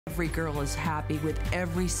Every girl is happy with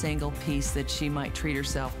every single piece that she might treat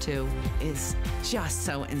herself to. Is just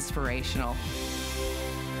so inspirational.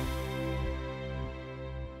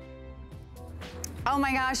 Oh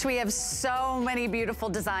my gosh, we have so many beautiful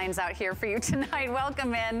designs out here for you tonight.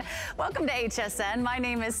 Welcome in. Welcome to HSN. My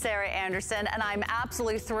name is Sarah Anderson, and I'm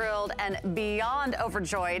absolutely thrilled and beyond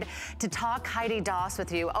overjoyed to talk Heidi Daus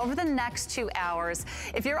with you over the next 2 hours.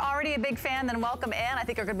 If you're already a big fan, then welcome in. I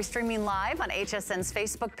think we're going to be streaming live on HSN's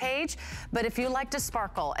Facebook page. But if you like to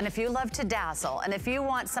sparkle, and if you love to dazzle, and if you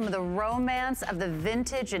want some of the romance of the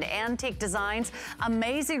vintage and antique designs,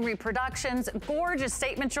 amazing reproductions, gorgeous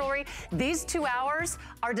statement jewelry, these 2 hours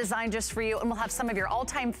are designed just for you, and we'll have some of your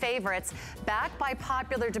all-time favorites back by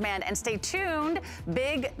popular demand. And stay tuned,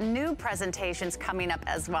 big new presentations coming up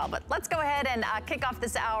as well. But let's go ahead and kick off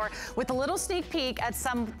this hour with a little sneak peek at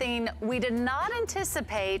something we did not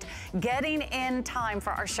anticipate getting in time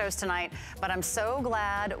for our shows tonight, but I'm so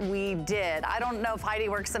glad we did. I don't know if Heidi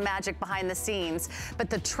works some magic behind the scenes, but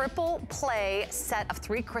the triple play set of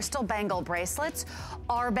 3 crystal bangle bracelets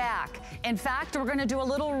are back. In fact, we're gonna do a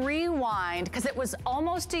little rewind because it was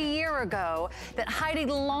almost a year ago that Heidi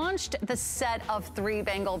launched the set of 3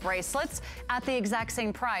 bangle bracelets at the exact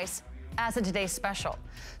same price as a today's special.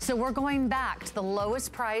 So we're going back to the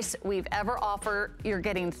lowest price we've ever offered. You're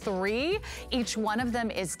getting 3. Each one of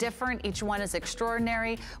them is different. Each one is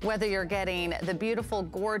extraordinary. Whether you're getting the beautiful,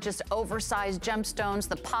 gorgeous, oversized gemstones,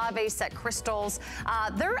 the pave set crystals,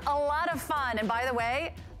 they're a lot of fun. And by the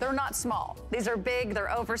way, they're not small. These are big,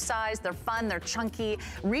 they're oversized, they're fun, they're chunky.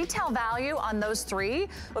 Retail value on those 3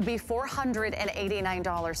 would be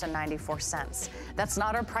 $489.94. That's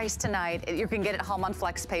not our price tonight. You can get it home on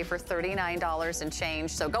FlexPay for $39 and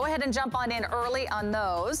change. So go ahead and jump on in early on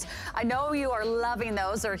those. I know you are loving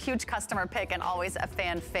those. They're a huge customer pick and always a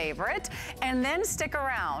fan favorite. And then stick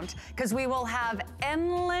around because we will have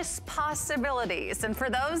endless possibilities. And for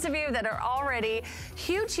those of you that are already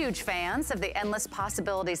huge, huge fans of the Endless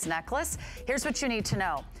Possibilities necklace, here's what you need to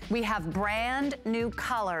know. We have brand new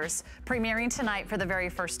colors premiering tonight for the very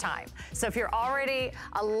first time. So if you're already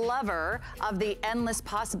a lover of the Endless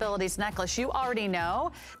Possibilities necklace, you already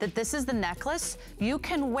know that this is the necklace you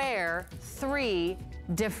can wear 3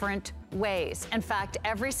 different ways. In fact,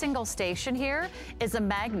 every single station here is a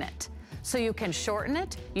magnet. So you can shorten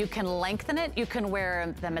it, you can lengthen it, you can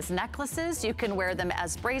wear them as necklaces, you can wear them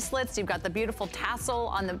as bracelets. You've got the beautiful tassel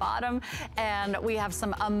on the bottom, and we have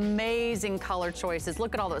some amazing color choices.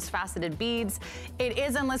 Look at all those faceted beads. It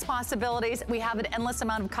is endless possibilities. We have an endless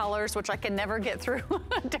amount of colors, which I can never get through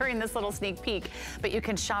during this little sneak peek, but you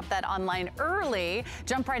can shop that online early.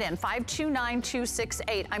 Jump right in,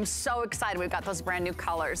 529268. I'm so excited we've got those brand new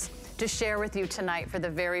colors to share with you tonight for the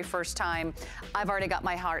very first time. I've already got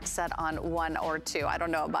my heart set on 1 or 2. I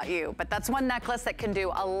don't know about you, but that's one necklace that can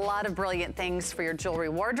do a lot of brilliant things for your jewelry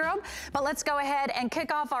wardrobe. But let's go ahead and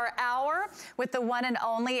kick off our hour with the one and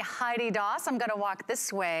only Heidi Daus. I'm gonna walk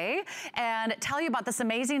this way and tell you about this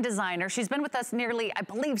amazing designer. She's been with us nearly, I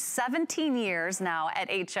believe, 17 years now at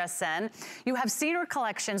HSN. You have seen her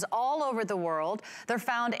collections all over the world. They're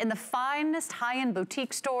found in the finest high-end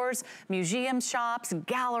boutique stores, museum shops,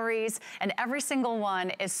 galleries, and every single one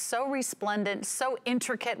is so resplendent, so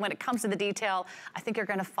intricate when it comes to the detail. I think you're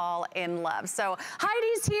gonna fall in love. So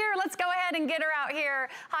Heidi's here. Let's go ahead and get her out here.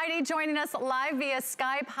 Heidi joining us live via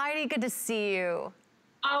Skype. Heidi, good to see you.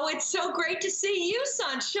 Oh, it's so great to see you,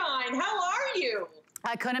 Sunshine. How are you?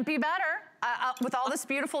 I couldn't be better. With all this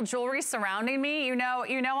beautiful jewelry surrounding me, you know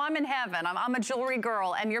I'm in heaven. I'm a jewelry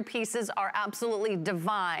girl, and your pieces are absolutely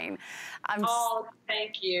divine. Oh,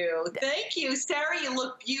 thank you. Thank you. Sarah, you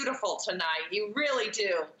look beautiful tonight. You really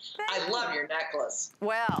do. I love your necklace.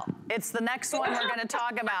 Well, it's the next one we're gonna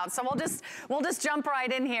talk about. So we'll just jump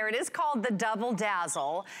right in here. It is called the Double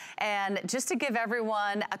Dazzle. And just to give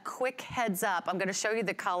everyone a quick heads up, I'm gonna show you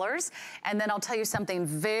the colors, and then I'll tell you something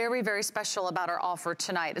very, very special about our offer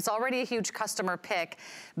tonight. It's already a huge customer pick.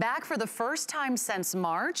 Back for the first time since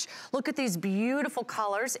March, look at these beautiful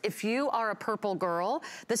colors. If you are a purple girl,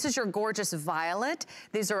 this is your gorgeous violet.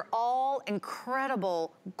 These are all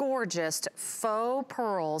incredible, gorgeous faux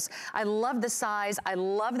pearls. I love the size. I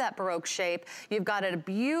love that Baroque shape. You've got a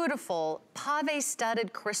beautiful pave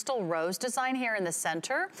studded crystal rose design here in the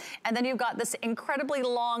center. And then you've got this incredibly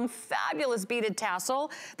long, fabulous beaded tassel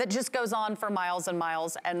that just goes on for miles and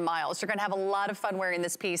miles and miles. You're gonna have a lot of fun wearing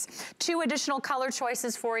this piece. 2 additional color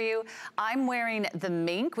choices for you. I'm wearing the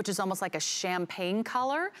mink, which is almost like a champagne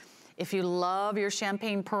color. if you love your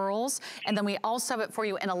champagne pearls. And then we also have it for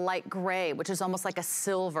you in a light gray, which is almost like a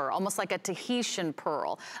silver, almost like a Tahitian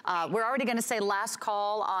pearl. We're already gonna say last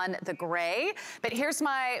call on the gray, but here's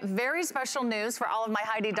my very special news for all of my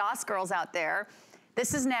Heidi Daus girls out there.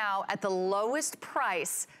 This is now at the lowest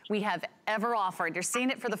price we have ever offered. You're seeing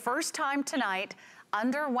it for the first time tonight,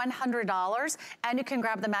 under $100, and you can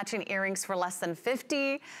grab the matching earrings for less than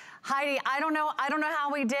 $50. Heidi, I don't know how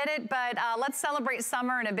we did it, but let's celebrate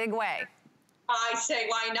summer in a big way. I say,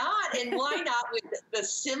 why not? And why not with the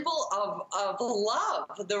symbol of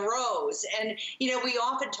love, the rose? And, you know, we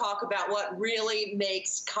often talk about what really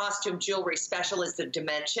makes costume jewelry special is the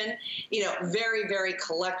dimension. You know, very, very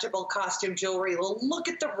collectible costume jewelry. Well, look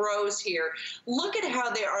at the rose here. Look at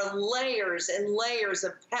how there are layers and layers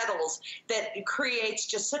of petals that creates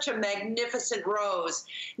just such a magnificent rose.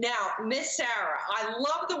 Now, Miss Sarah, I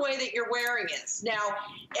love the way that you're wearing it. Now,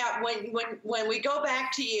 when we go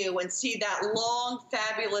back to you and see that long,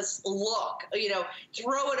 fabulous look, you know,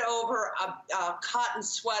 throw it over a cotton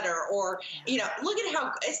sweater, or, you know, look at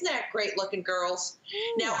how, isn't that great looking, girls?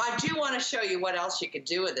 Now, I do want to show you what else you could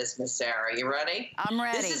do with this, Miss Sarah. You ready? I'm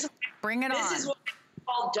ready. Bring it on. This is what we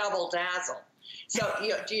call double dazzle. So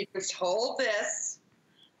you just hold this,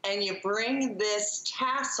 and you bring this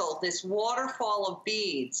tassel, this waterfall of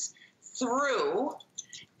beads through,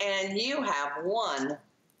 and you have one,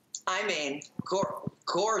 I mean,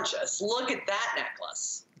 gorgeous. Look at that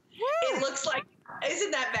necklace. Woo. It looks like,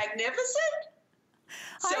 isn't that magnificent?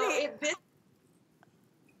 Heidi,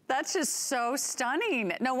 that's just so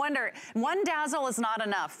stunning. No wonder. One dazzle is not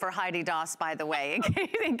enough for Heidi Daus, by the way,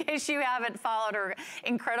 in case you haven't followed her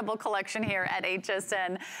incredible collection here at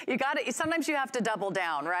HSN. You got it. Sometimes you have to double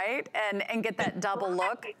down, right? And get that double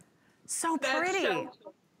look. So pretty.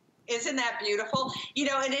 Isn't that beautiful? You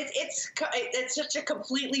know, and it's such a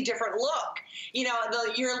completely different look. You know,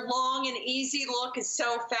 your long and easy look is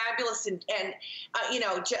so fabulous, and you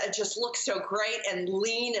know, just looks so great and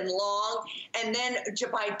lean and long. And then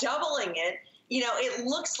by doubling it, you know, it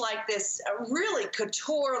looks like this really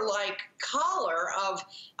couture-like collar of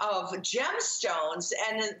gemstones,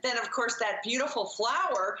 and then of course that beautiful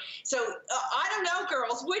flower. So I don't know,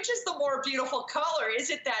 girls, which is the more beautiful color? Is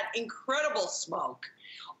it that incredible smoke?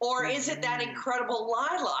 Or is it that incredible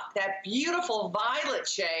lilac, that beautiful violet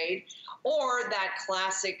shade, or that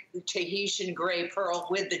classic Tahitian gray pearl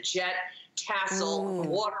with the jet tassel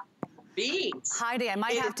water beads? Heidi, I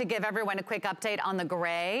might have to give everyone a quick update on the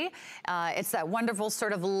gray. It's that wonderful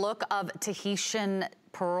sort of look of Tahitian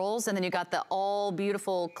pearls, and then you've got the all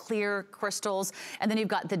beautiful clear crystals, and then you've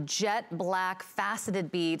got the jet black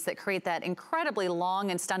faceted beads that create that incredibly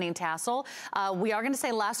long and stunning tassel. We are going to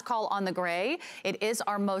say last call on the gray. It is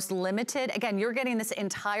our most limited. Again, you're getting this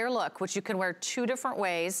entire look, which you can wear 2 different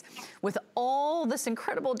ways with all this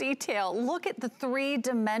incredible detail. Look at the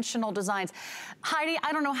 3-dimensional designs. Heidi,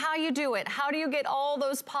 I don't know how you do it. How do you get all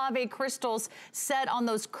those pave crystals set on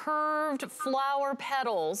those curved flower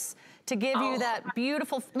petals to give you that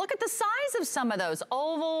beautiful, look at the size of some of those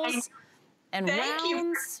ovals and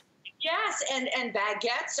rounds. Yes, and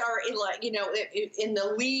baguettes are, you know, in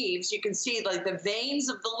the leaves. You can see like the veins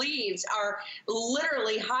of the leaves are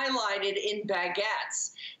literally highlighted in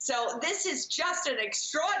baguettes. So this is just an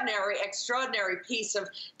extraordinary, extraordinary piece of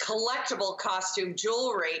collectible costume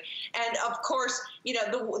jewelry. And of course, you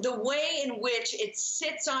know, the way in which it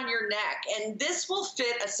sits on your neck, and this will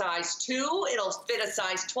fit a size 2, it'll fit a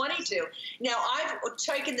size 22. Now, I've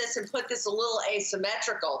taken this and put this a little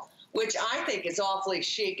asymmetrical, which I think is awfully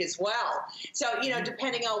chic as well. So, you know,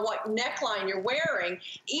 depending on what neckline you're wearing,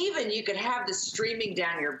 even you could have this streaming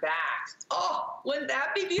down your back. Oh, wouldn't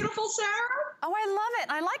that be beautiful, Sarah? Oh, I love it.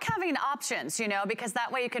 I like having options, you know, because that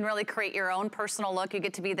way you can really create your own personal look. You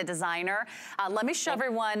get to be the designer. Let me show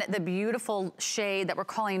everyone the beautiful shade that we're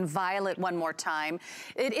calling violet one more time.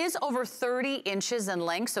 It is over 30 inches in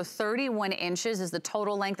length, so 31 inches is the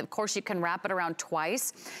total length. Of course, you can wrap it around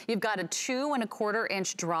twice. You've got a 2 1/4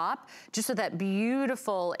 inch drop, just with that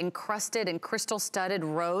beautiful encrusted and crystal studded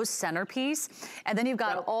rose centerpiece. And then you've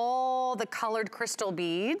got all the colored crystal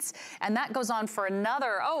beads, and that goes on for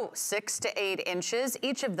another, 6 to 8 inches.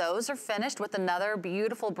 Each of those are finished with another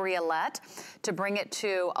beautiful briolette to bring it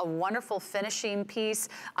to a wonderful finishing piece.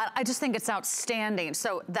 I just think it's outstanding.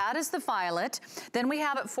 So that is the violet. Then we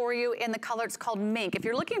have it for you in the color, it's called mink. If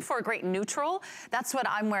you're looking for a great neutral, that's what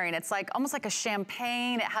I'm wearing. It's like almost like a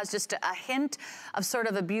champagne. It has just a hint of sort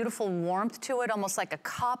of a beautiful warmth to it, almost like a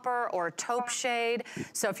copper or a taupe shade.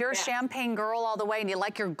 So if you're a champagne girl all the way and you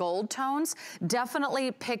like your gold tones,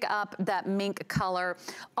 definitely pick up that mink color.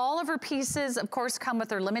 All of her pieces pieces, of course, come with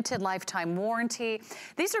their limited lifetime warranty.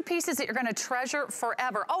 These are pieces that you're gonna treasure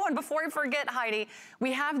forever. Oh, and before we forget, Heidi,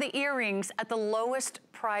 we have the earrings at the lowest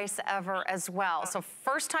price ever as well. So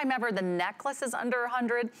first time ever, the necklace is under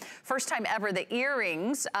 100. First time ever, the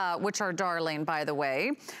earrings, which are darling, by the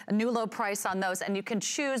way. A new low price on those, and you can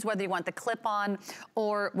choose whether you want the clip-on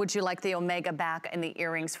or would you like the Omega back in the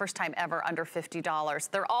earrings. First time ever, under $50.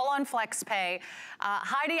 They're all on FlexPay.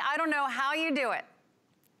 Heidi, I don't know how you do it.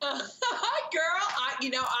 Hi, girl.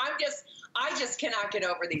 I just cannot get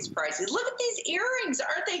over these prices. Look at these earrings.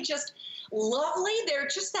 Aren't they just lovely? They're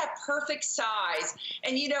just that perfect size.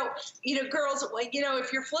 And girls,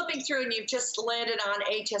 if you're flipping through and you've just landed on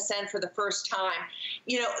HSN for the first time,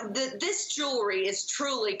 this jewelry is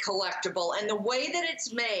truly collectible. And the way that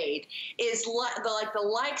it's made is like the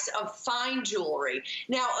likes of fine jewelry.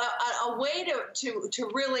 Now, a way to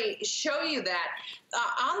really show you that,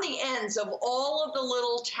 on the ends of all of the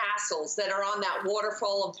little tassels that are on that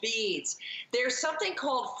waterfall of beads, there's something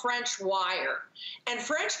called French wire. And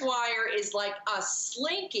French wire is like a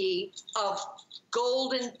slinky of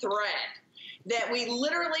golden thread that we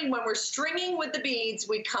literally, when we're stringing with the beads,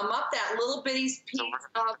 we come up that little bitty piece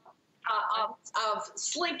of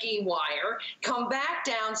slinky wire, come back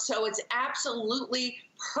down so it's absolutely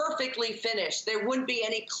perfectly finished. There wouldn't be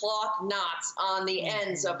any cloth knots on the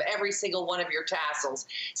ends of every single one of your tassels.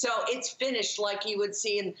 So it's finished like you would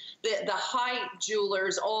see in the high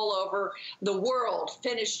jewelers all over the world,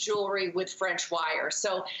 finished jewelry with French wire.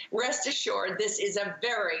 So rest assured, this is a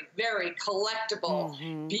very, very collectible,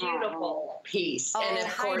 beautiful piece. Oh, and of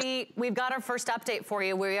Heidi, course, we've got our first update for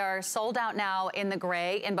you. We are sold out now in the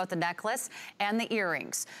gray, in both the necklace and the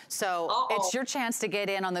earrings. So it's your chance to get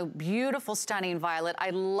in on the beautiful, stunning violet.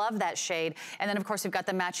 I love that shade. And then, of course, we've got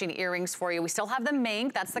the matching earrings for you. We still have the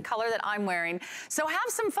mink. That's the color that I'm wearing. So have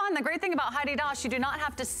some fun. The great thing about Heidi Daus, you do not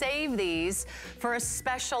have to save these for a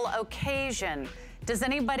special occasion. Does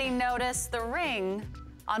anybody notice the ring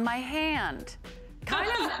on my hand? Kind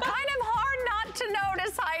of hard not to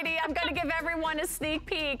notice, Heidi. I'm going to give everyone a sneak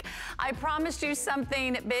peek. I promised you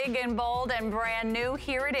something big and bold and brand new.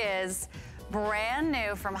 Here it is. Brand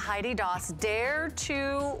new from Heidi Daus, Dare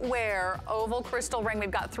to Wear oval crystal ring.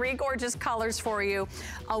 We've got 3 gorgeous colors for you.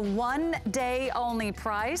 A 1-day only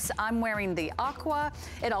price. I'm wearing the aqua.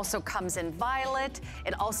 It also comes in violet.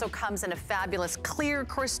 It also comes in a fabulous clear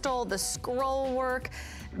crystal. The scroll work,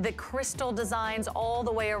 the crystal designs all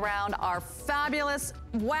the way around are fabulous.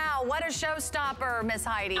 Wow, what a showstopper, Miss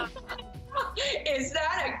Heidi. is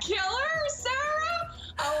that a killer, Sarah?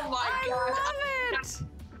 Oh my God. I love it.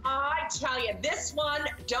 I tell you, this one,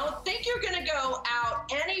 don't think you're going to go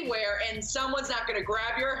out anywhere and someone's not going to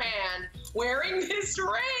grab your hand wearing this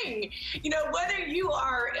ring. Whether you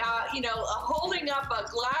are, holding up a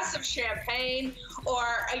glass of champagne or,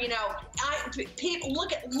 people,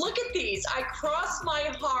 look at these. I cross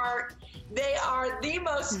my heart. They are the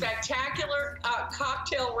most spectacular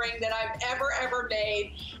cocktail ring that I've ever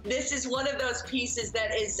made. This is one of those pieces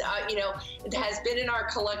that is, it has been in our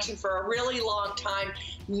collection for a really long time.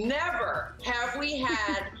 Never have we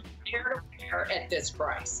had Dare to Wear at this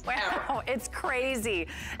price, ever. Wow, it's crazy.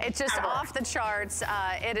 It's just off the charts.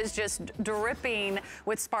 It is just dripping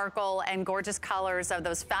with sparkle and gorgeous colors of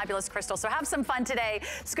those fabulous crystals. So have some fun today.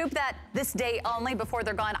 Scoop that this day only before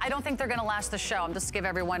they're gone. I don't think they're going to last the show. I'm just to give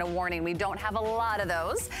everyone a warning. We don't have a lot of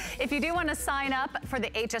those. If you do want to sign up for the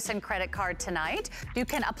HSN credit card tonight, you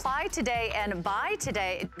can apply today and buy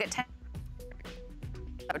today. Get 10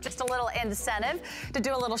 just a little incentive to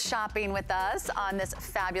do a little shopping with us on this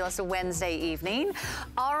fabulous Wednesday evening.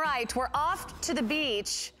 All right, we're off to the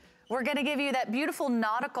beach. We're going to give you that beautiful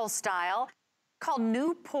nautical style called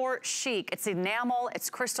Newport Chic. It's enamel, it's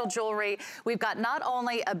crystal jewelry. We've got not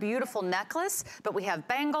only a beautiful necklace, but we have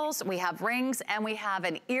bangles, we have rings, and we have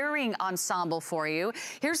an earring ensemble for you.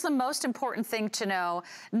 Here's the most important thing to know.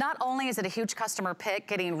 Not only is it a huge customer pick,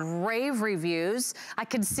 getting rave reviews, I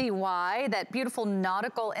can see why. That beautiful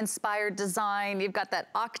nautical inspired design. You've got that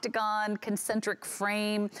octagon concentric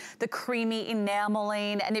frame, the creamy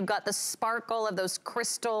enameling, and you've got the sparkle of those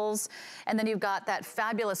crystals. And then you've got that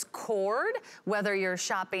fabulous cord. Whether you're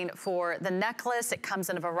shopping for the necklace, it comes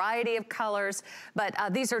in a variety of colors, but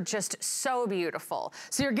these are just so beautiful.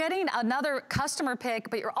 So you're getting another customer pick,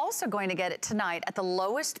 but you're also going to get it tonight at the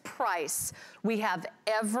lowest price we have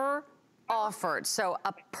ever offered. So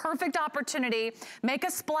a perfect opportunity. Make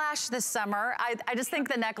a splash this summer. I just think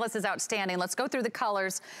the necklace is outstanding. Let's go through the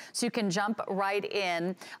colors so you can jump right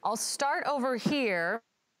in. I'll start over here.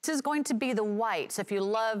 This is going to be the white. So if you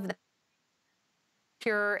love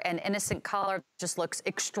pure and innocent color. Just looks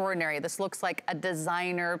extraordinary. This looks like a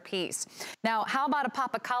designer piece. Now, how about a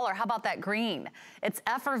pop of color? How about that green? It's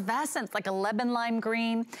effervescent, like a lemon lime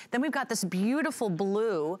green. Then we've got this beautiful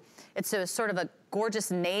blue. It's a sort of a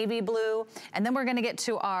gorgeous navy blue. And then we're gonna get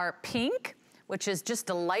to our pink, which is just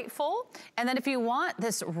delightful. And then if you want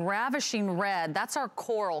this ravishing red, that's our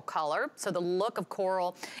coral color, so the look of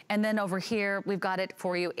coral. And then over here, we've got it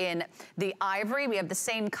for you in the ivory. We have the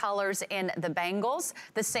same colors in the bangles,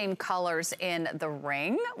 the same colors in the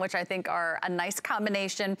ring, which I think are a nice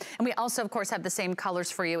combination. And we also, of course, have the same colors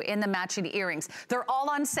for you in the matching earrings. They're all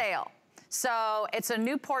on sale. So it's a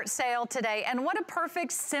Newport sale today. And what a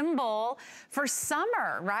perfect symbol for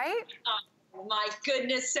summer, right? My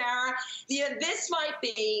goodness, Sarah. Yeah, this might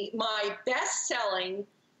be my best-selling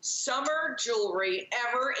summer jewelry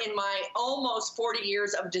ever in my almost 40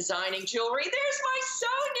 years of designing jewelry. There's my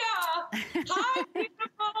Sonia. Hi,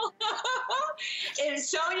 beautiful. And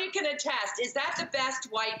Sonia can attest. Is that the best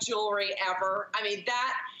white jewelry ever? I mean,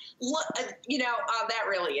 that, look, you know, that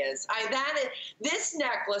really is. This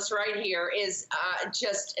necklace right here is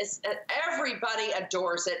everybody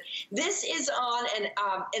adores it. This is on an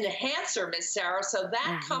enhancer, Miss Sarah, so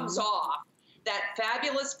that comes off. That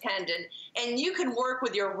fabulous pendant, and you can work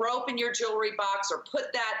with your rope in your jewelry box or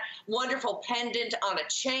put that wonderful pendant on a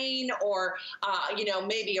chain or, you know,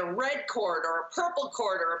 maybe a red cord or a purple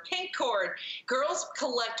cord or a pink cord. Girls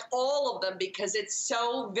collect all of them because it's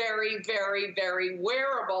so very, very, very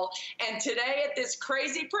wearable. And today at this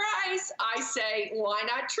crazy price, I say, why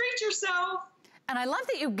not treat yourself? And I love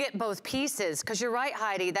that you get both pieces, because you're right,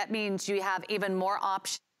 Heidi, that means you have even more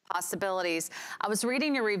options. Possibilities. I was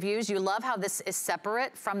reading your reviews. You love how this is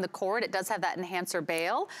separate from the cord. It does have that enhancer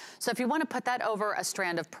bail. So if you want to put that over a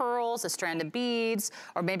strand of pearls, a strand of beads,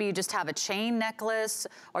 or maybe you just have a chain necklace,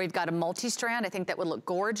 or you've got a multi-strand, I think that would look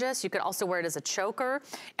gorgeous. You could also wear it as a choker.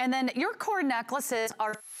 And then your cord necklaces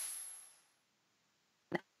are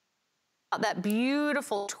that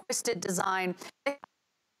beautiful twisted design.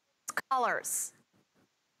 Colors.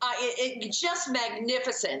 It's just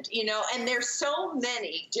magnificent, you know, and there's so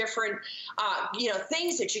many different, you know,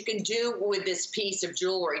 things that you can do with this piece of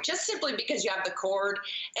jewelry, just simply because you have the cord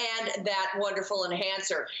and that wonderful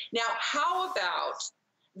enhancer. Now, how about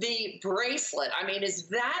the bracelet? I mean, is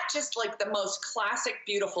that just like the most classic,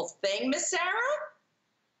 beautiful thing, Miss Sarah?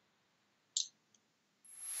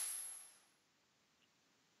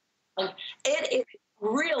 It is.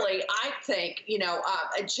 Really, I think, you know,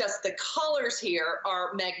 just the colors here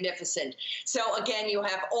are magnificent. So again, you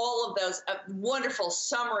have all of those wonderful,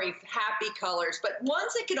 summery, happy colors, but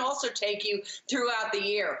ones that can also take you throughout the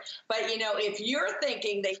year. But, you know, if you're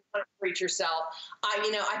thinking that you want to treat yourself,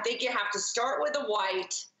 you know, I think you have to start with a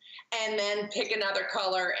white and then pick another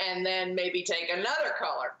color and then maybe take another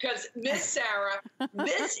color. Because Miss Sarah,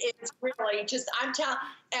 this is really just, I'm telling,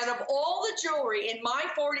 out of all the jewelry in my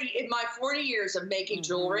 40 years of making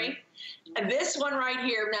jewelry, and this one right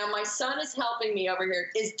here, now my son is helping me over here,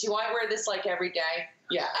 do I wear this like every day?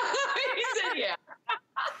 Yeah. He said, yeah.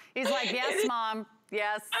 He's like, yes, Mom,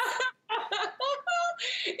 yes.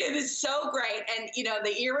 It is so great, and you know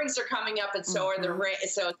the earrings are coming up, and so are the ring.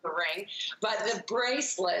 So is the ring, but the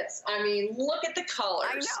bracelets. I mean, look at the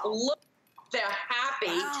colors. I know. Look the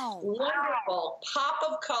happy, wonderful pop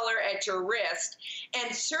of color at your wrist,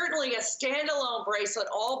 and certainly a standalone bracelet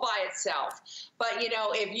all by itself. But, you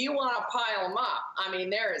know, if you want to pile them up, I mean,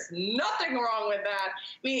 there is nothing wrong with that.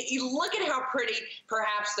 I mean, you look at how pretty,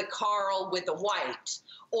 perhaps the coral with the white,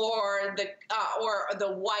 or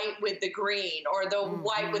the white with the green, or the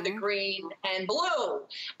white with the green and blue,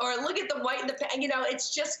 or look at the white and the, you know, it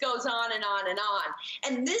just goes on and on and on.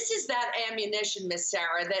 And this is that ammunition, Miss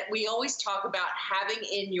Sarah, that we always talk about having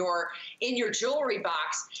in your jewelry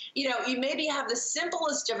box. You know, you maybe have the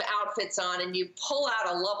simplest of outfits on and you pull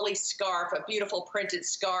out a lovely scarf, a beautiful printed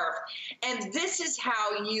scarf, and this is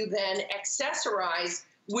how you then accessorize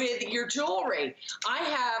with your jewelry. I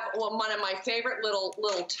have one of my favorite little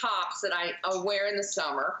tops that I wear in the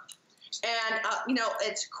summer, and you know,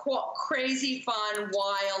 it's crazy fun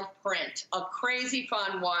wild print, a crazy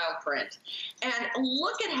fun wild print. And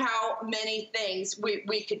look at how many things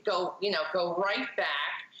we could go, you know, go right back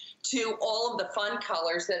to all of the fun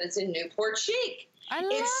colors that is in Newport Chic. I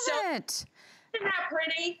love it. Isn't that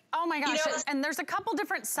pretty? Oh my gosh, You know, and there's a couple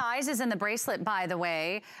different sizes in the bracelet, by the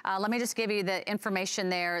way. Let me just give you the information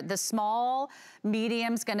there. The small,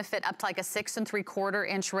 medium's gonna fit up to like a 6 3/4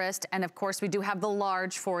 inch wrist, and of course we do have the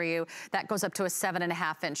large for you. That goes up to a 7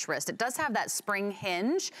 1/2 inch wrist. It does have that spring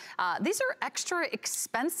hinge. These are extra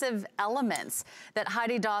expensive elements that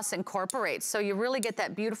Heidi Daus incorporates, so you really get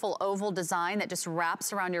that beautiful oval design that just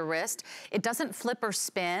wraps around your wrist. It doesn't flip or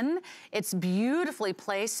spin. It's beautifully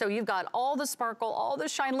placed, so you've got all the sparkle, all the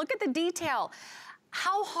shine. Look at the detail.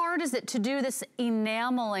 How hard is it to do this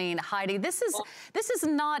enameling, Heidi? This is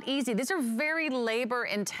not easy. These are very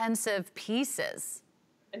labor-intensive pieces.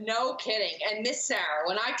 No kidding. And Miss Sarah,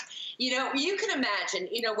 when you can imagine,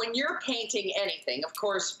 when you're painting anything, of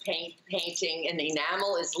course, painting and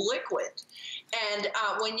enamel is liquid. And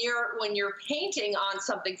when you're painting on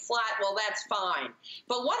something flat, well, that's fine.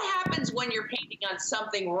 But what happens when you're painting on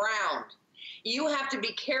something round? You have to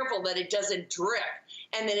be careful that it doesn't drip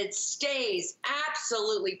and that it stays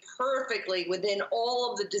absolutely perfectly within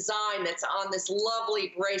all of the design that's on this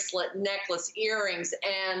lovely bracelet, necklace, earrings,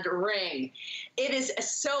 and ring. It is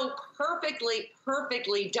so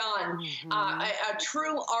perfectly done. A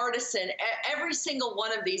true artisan. Every single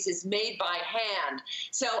one of these is made by hand.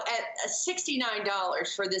 So at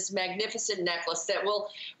 $69 for this magnificent necklace that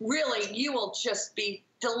you will just be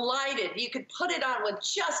delighted. You could put it on with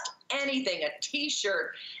just anything, a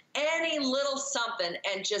t-shirt, any little something,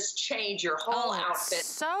 and just change your whole outfit.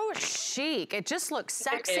 So chic. It just looks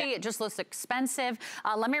sexy. It just looks expensive.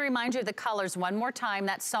 Let me remind you of the colors one more time.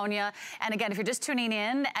 That's Sonia. And again, if you're just tuning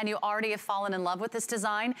in and you already have fallen in love with this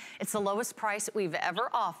design, it's the lowest price we've ever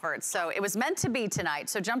offered. So it was meant to be tonight.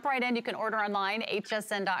 So jump right in. You can order online,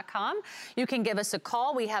 hsn.com. You can give us a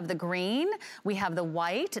call. We have the green. We have the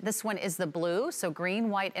white. This one is the blue. So green,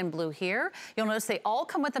 white, and blue here. You'll notice they all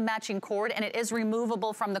come with a matching cord, and it is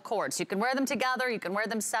removable from the cord. So you can wear them together, you can wear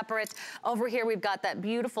them separate. Over here, we've got that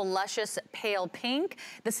beautiful, luscious, pale pink.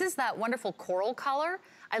 This is that wonderful coral color.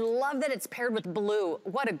 I love that it's paired with blue.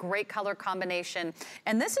 What a great color combination.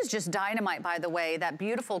 And this is just dynamite, by the way, that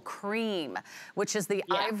beautiful cream, which is the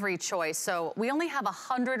ivory choice. So we only have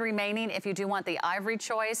 100 remaining if you do want the ivory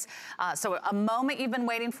choice. So a moment you've been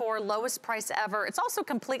waiting for, lowest price ever. It's also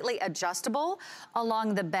completely adjustable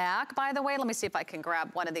along the back, by the way. Let me see if I can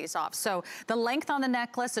grab one of these off. So the length on the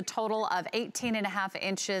necklace, a total of 18 1/2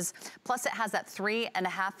 inches, plus it has that 3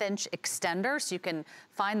 1/2 inch extender, so you can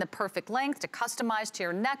find the perfect length to customize to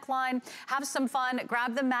your neckline. Have some fun.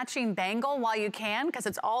 Grab the matching bangle while you can, because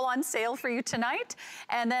it's all on sale for you tonight.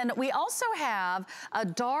 And then we also have a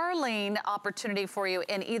darling opportunity for you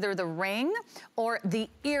in either the ring or the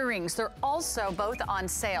earrings. They're also both on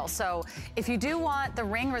sale. So if you do want the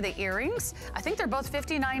ring or the earrings, I think they're both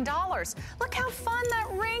 $59. Look how fun that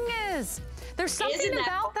ring is. There's something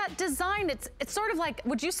about that design. It's sort of like,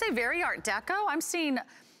 would you say very Art Deco? I'm seeing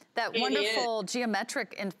that wonderful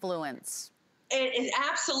geometric influence. It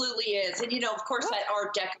absolutely is. And, of course, that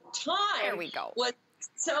Art Deco time was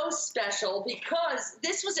so special because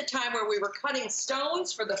this was a time where we were cutting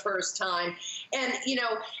stones for the first time. And,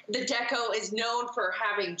 the Deco is known for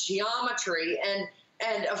having geometry. And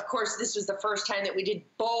of course, this was the first time that we did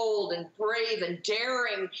bold and brave and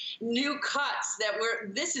daring new cuts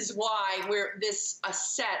this is why a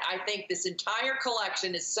set, I think this entire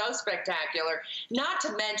collection is so spectacular, not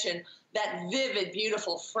to mention that vivid,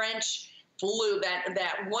 beautiful French blue,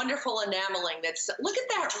 that wonderful enameling. Look at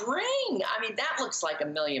that ring. I mean, that looks like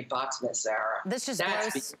 $1 million, Miss Sarah. This just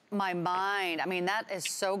blows my mind. I mean, that is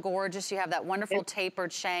so gorgeous. You have that wonderful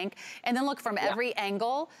tapered shank. And then look, from every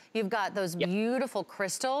angle, you've got those beautiful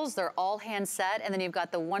crystals. They're all hand set. And then you've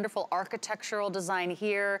got the wonderful architectural design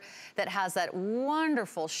here that has that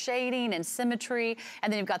wonderful shading and symmetry.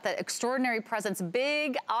 And then you've got that extraordinary presence,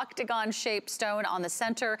 big octagon shaped stone on the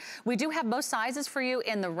center. We do have most sizes for you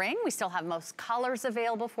in the ring. We still have most colors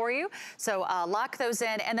available for you. So lock those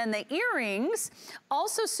in. And then the earrings,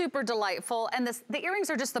 also super delightful. And the earrings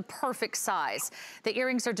are just the perfect size. The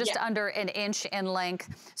earrings are just under 1 inch in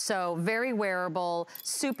length. So very wearable,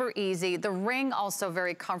 super easy. The ring also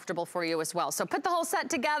very comfortable for you as well. So put the whole set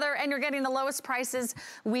together and you're getting the lowest prices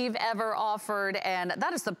we've ever offered. And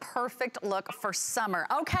that is the perfect look for summer.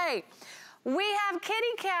 Okay. We have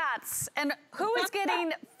kitty cats, and who is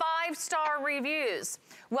getting 5-star reviews?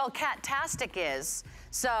 Well, Catastic is.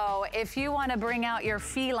 So if you want to bring out your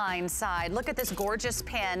feline side, look at this gorgeous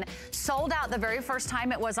pin. Sold out the very first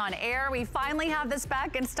time it was on air. We finally have this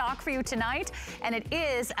back in stock for you tonight, and it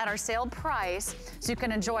is at our sale price, so you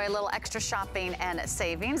can enjoy a little extra shopping and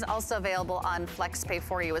savings. Also available on FlexPay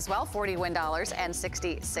for you as well,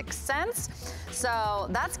 $41.66. So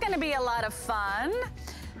that's going to be a lot of fun.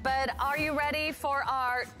 But are you ready for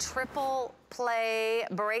our triple play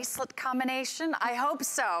bracelet combination? I hope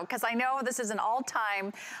so, because I know this is an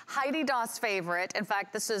all-time Heidi Daus favorite. In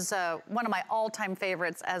fact, this is one of my all-time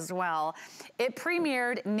favorites as well. It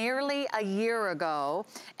premiered nearly a year ago,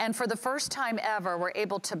 and for the first time ever, we're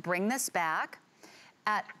able to bring this back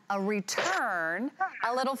at a return,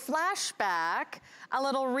 a little flashback, a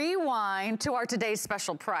little rewind to our today's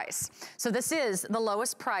special price. So this is the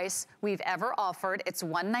lowest price we've ever offered. It's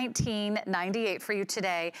 $119.98 for you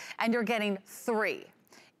today, and you're getting 3.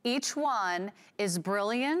 Each one is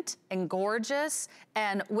brilliant and gorgeous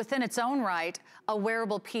and within its own right, a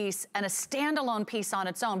wearable piece and a standalone piece on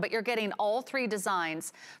its own, but you're getting all 3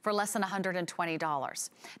 designs for less than $120.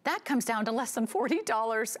 That comes down to less than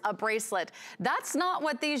 $40 a bracelet. That's not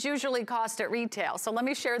what these usually cost at retail. So let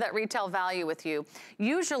me share that retail value with you.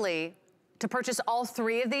 Usually, to purchase all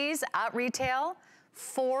 3 of these at retail,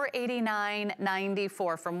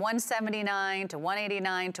 $489.94, from $179 to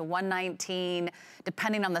 $189 to $119,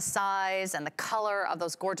 depending on the size and the color of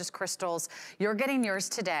those gorgeous crystals. You're getting yours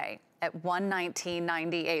today at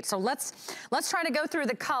 $119.98. So let's try to go through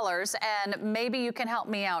the colors, and maybe you can help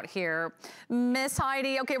me out here, Miss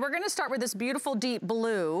Heidi. Okay, we're going to start with this beautiful deep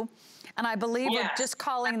blue, and I believe we're just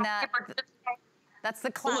calling that. That's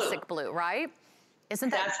the classic blue, right?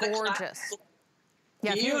 Isn't that gorgeous?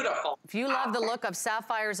 Yeah, beautiful. If you love the look of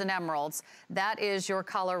sapphires and emeralds, that is your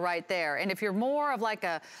color right there. And if you're more of like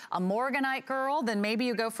a morganite girl, then maybe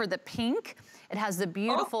you go for the pink. It has the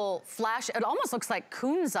beautiful flash. It almost looks like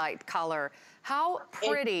kunzite color. How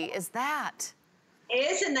pretty is that?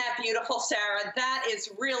 Isn't that beautiful, Sarah? That is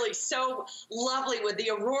really so lovely with the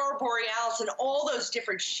aurora borealis and all those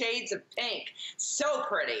different shades of pink. So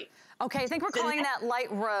pretty. Okay, I think we're calling that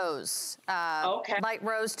light rose. Light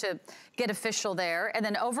rose to get official there. And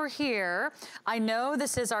then over here, I know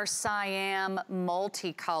this is our Siam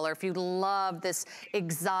multicolor. If you love this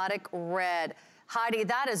exotic red. Heidi,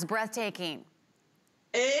 that is breathtaking.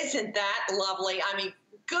 Isn't that lovely? I mean,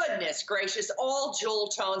 goodness gracious, all jewel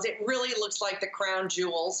tones. It really looks like the crown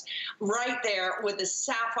jewels right there with the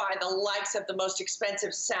sapphire, the likes of the most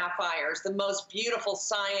expensive sapphires, the most beautiful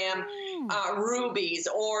Siam rubies,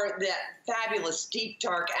 or that fabulous deep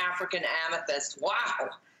dark African amethyst.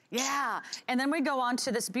 Wow. Yeah, and then we go on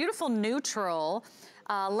to this beautiful neutral.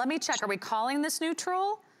 Let me check, are we calling this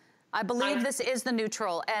neutral? I believe this is the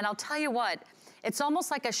neutral, and I'll tell you what, it's almost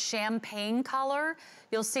like a champagne color.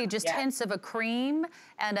 You'll see just hints of a cream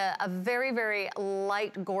and a very, very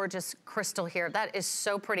light, gorgeous crystal here. That is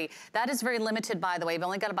so pretty. That is very limited, by the way. We've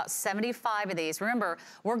only got about 75 of these. Remember,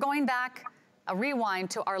 we're going back a rewind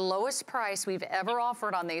to our lowest price we've ever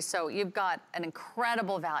offered on these. So you've got an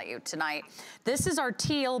incredible value tonight. This is our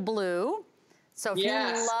teal blue. So if you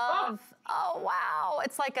love, oh wow,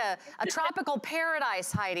 it's like a tropical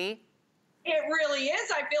paradise, Heidi. It really is.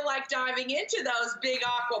 I feel like diving into those big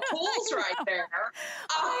aqua pools right there.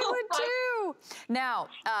 I would too. Now,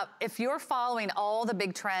 if you're following all the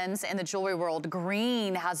big trends in the jewelry world,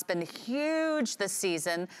 green has been huge this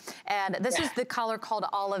season. And this is the color called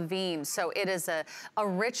olivine. So it is a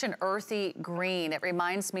rich and earthy green. It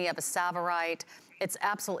reminds me of a Savarite. It's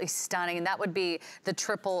absolutely stunning. And that would be the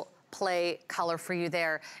triple play color for you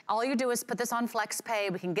there. All you do is put this on FlexPay.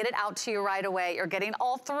 We can get it out to you right away. You're getting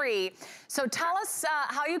all 3. So tell us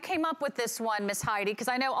how you came up with this one, Miss Heidi, because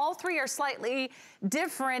I know all 3 are slightly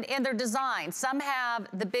different in their design. Some have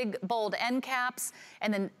the big, bold end caps,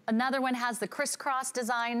 and then another one has the crisscross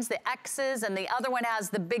designs, the X's, and the other one has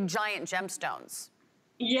the big, giant gemstones.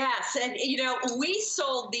 Yes, and you know, we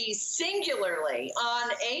sold these singularly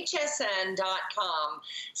on HSN.com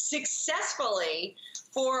successfully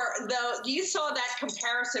for you saw that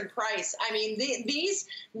comparison price. I mean,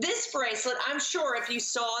 this bracelet, I'm sure if you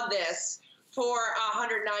saw this for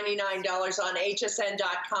 $199 on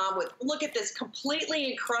HSN.com with, look at this,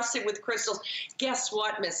 completely encrusted with crystals. Guess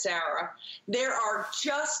what, Miss Sarah? There are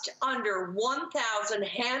just under 1,000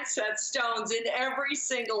 handset stones in every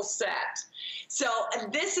single set. So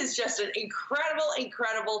this is just an incredible,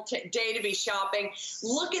 incredible day to be shopping.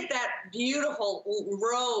 Look at that beautiful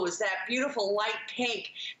rose, that beautiful light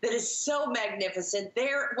pink that is so magnificent.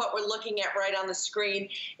 There, what we're looking at right on the screen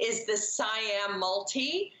is the Siam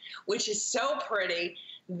Multi, which is so pretty.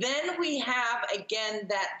 Then we have, again,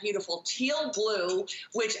 that beautiful teal blue,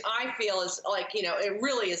 which I feel is like, you know, it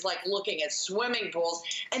really is like looking at swimming pools.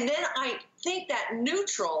 And then think that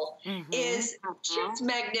neutral is just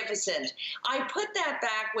magnificent. I put that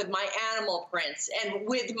back with my animal prints and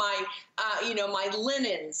with my, you know, my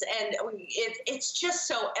linens, and it's just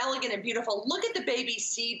so elegant and beautiful. Look at the baby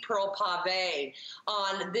seed pearl pave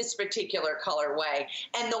on this particular colorway,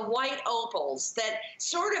 and the white opals that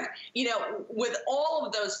sort of, you know, with all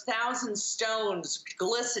of those 1,000 stones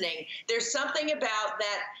glistening, there's something about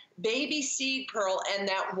that baby seed pearl and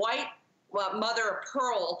that white mother of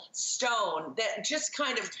pearl stone that just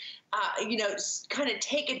kind of, you know, kind of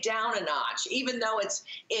take it down a notch, even though it's,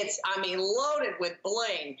 I mean, loaded with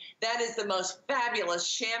bling. That is the most fabulous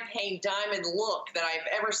champagne diamond look that I've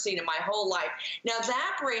ever seen in my whole life. Now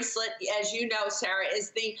that bracelet, as you know, Sarah,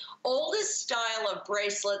 is the oldest style of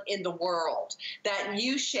bracelet in the world, that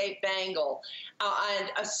U-shaped bangle.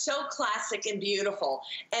 And so classic and beautiful.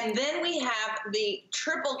 And then we have the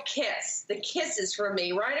triple kiss. The kiss is for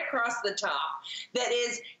me right across the top. That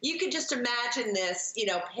is, you could just imagine this, you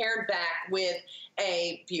know, paired back with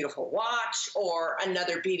a beautiful watch or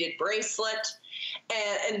another beaded bracelet.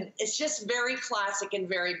 And it's just very classic and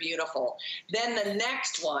very beautiful. Then the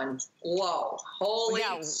next one, whoa, holy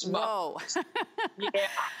smokes. Whoa. Yeah.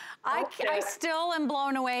 I still am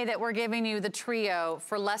blown away that we're giving you the trio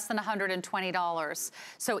for less than $120.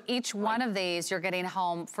 So each one of these you're getting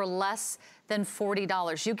home for less than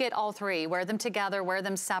 $40. You get all three. Wear them together, wear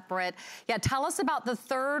them separate. Yeah, tell us about the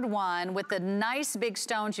third one with the nice big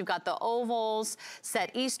stones. You've got the ovals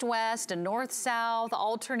set east-west and north-south,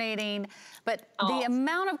 alternating. But the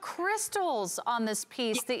amount of crystals on this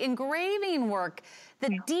piece, the engraving work,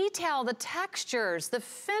 the detail, the textures, the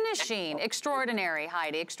finishing, extraordinary,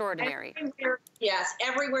 Heidi, extraordinary. Yes,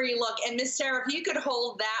 everywhere you look. And Miss Sarah, if you could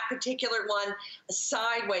hold that particular one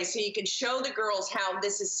sideways so you can show the girls how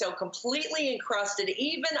this is so completely encrusted,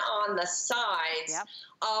 even on the sides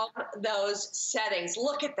of those settings.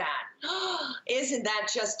 Look at that. Isn't that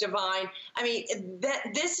just divine? I mean,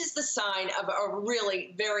 this is the sign of a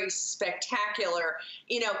really very spectacular,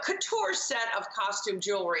 you know, couture set of costume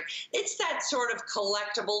jewelry. It's that sort of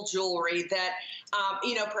collectible jewelry that,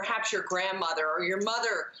 you know, perhaps your grandmother or your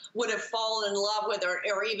mother would have fallen in love with,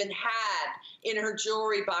 or even had in her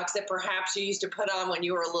jewelry box that perhaps you used to put on when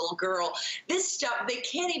you were a little girl. This stuff, they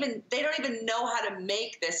don't even know how to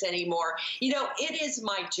make this anymore. You know, it is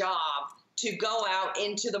my job to go out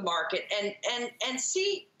into the market and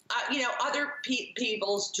see, you know, other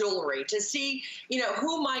people's jewelry, to see, you know,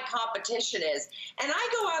 who my competition is. And I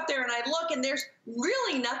go out there and I look, and there's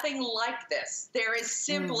really nothing like this. There is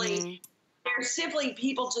simply... There's simply,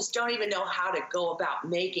 people just don't even know how to go about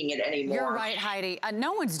making it anymore. You're right, Heidi.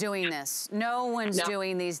 No one's doing this. No one's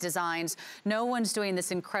doing these designs. No one's doing this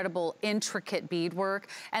incredible, intricate beadwork.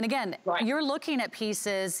 And again, you're looking at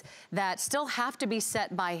pieces that still have to be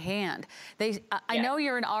set by hand. I know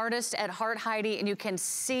you're an artist at heart, Heidi, and you can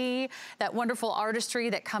see that wonderful artistry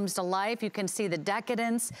that comes to life. You can see the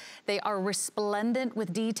decadence. They are resplendent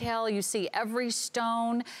with detail. You see every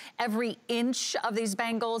stone, every inch of these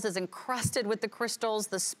bangles is encrusted with the crystals,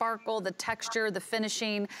 the sparkle, the texture, the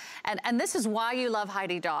finishing. And this is why you love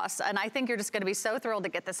Heidi Daus. And I think you're just gonna be so thrilled to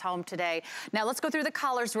get this home today. Now let's go through the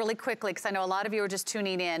colors really quickly, because I know a lot of you are just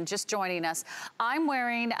tuning in, just joining us. I'm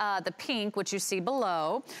wearing the pink, which you see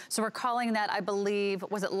below. So we're calling that, I believe,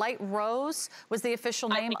 was it light rose was the official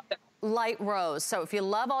name? Light rose. So if you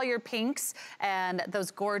love all your pinks and those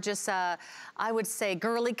gorgeous, I would say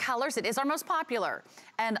girly colors, it is our most popular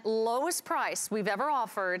and lowest price we've ever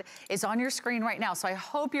offered is on your screen right now. So I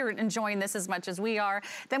hope you're enjoying this as much as we are.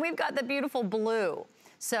 Then we've got the beautiful blue.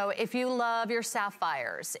 So if you love your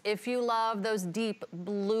sapphires, if you love those deep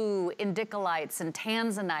blue indicolites and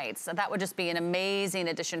tanzanites, that would just be an amazing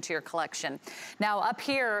addition to your collection. Now up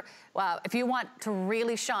here, if you want to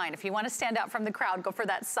really shine, if you want to stand out from the crowd, go for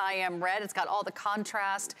that Siam red. It's got all the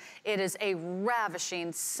contrast. It is a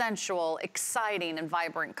ravishing, sensual, exciting, and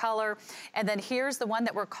vibrant color. And then here's the one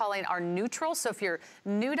that we're calling our neutral. So if you're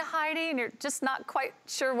new to Heidi and you're just not quite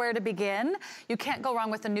sure where to begin, you can't go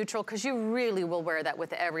wrong with the neutral, because you really will wear that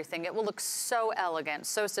with everything. It will look so elegant,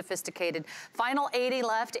 so sophisticated. Final 80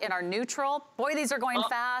 left in our neutral. Boy, these are going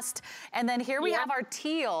fast. And then here we have our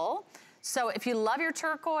teal. So if you love your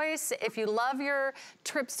turquoise, if you love your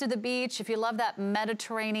trips to the beach, if you love that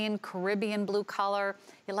Mediterranean, Caribbean blue color,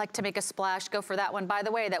 you like to make a splash, go for that one. By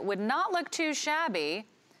the way, that would not look too shabby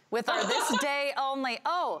with our this day only.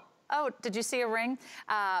 Oh, did you see a ring?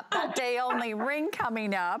 That day only ring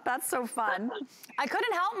coming up. That's so fun. I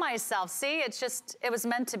couldn't help myself. See, it was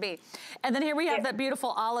meant to be. And then here we have that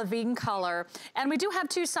beautiful olivine color. And we do have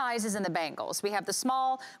two sizes in the bangles. We have the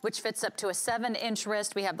small, which fits up to a 7-inch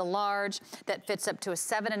wrist. We have the large that fits up to a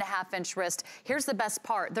 7.5-inch wrist. Here's the best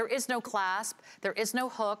part. There is no clasp. There is no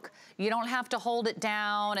hook. You don't have to hold it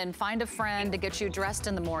down and find a friend to get you dressed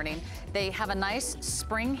in the morning. They have a nice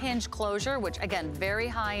spring hinge closure, which again, very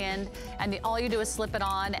high end. And all you do is slip it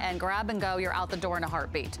on and grab and go. You're out the door in a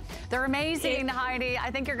heartbeat. They're amazing, Heidi.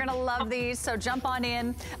 I think you're gonna love these, so jump on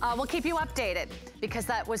in. We'll keep you updated because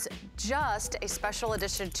that was just a special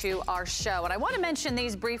addition to our show. And I wanna mention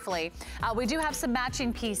these briefly. We do have some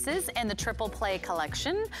matching pieces in the triple play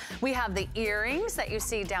collection. We have the earrings that you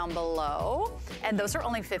see down below, and those are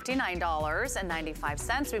only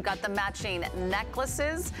 $59.95. We've got the matching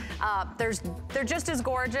necklaces. They're just as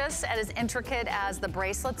gorgeous and as intricate as the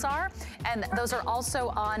bracelets are, and those are also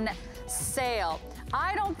on sale.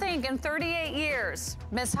 I don't think in 38 years,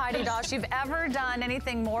 Miss Heidi Daus, you've ever done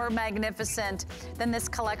anything more magnificent than this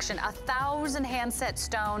collection. 1,000 hand-set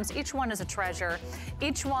stones. Each one is a treasure.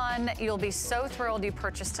 Each one you'll be so thrilled you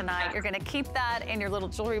purchased tonight. You're gonna keep that in your little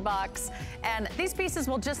jewelry box. And these pieces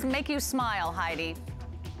will just make you smile, Heidi.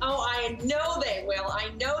 Oh, I know they will. I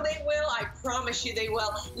know they will. I promise you they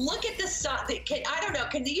will. Look at the sun. I don't know.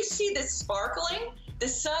 Can you see the sparkling? The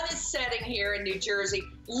sun is setting here in New Jersey.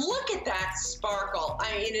 Look at that sparkle.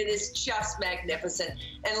 I mean, it is just magnificent.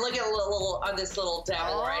 And look at on this little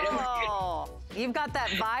dowel right over here. You've got that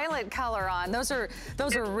violet color on. Those are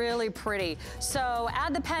really pretty. So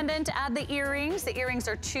add the pendant, add the earrings. The earrings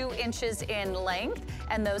are 2 inches in length,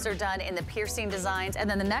 and those are done in the piercing designs. And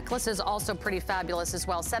then the necklace is also pretty fabulous as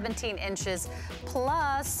well, 17 inches.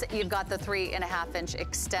 Plus, you've got the 3.5-inch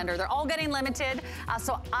extender. They're all getting limited,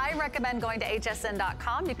 so I recommend going to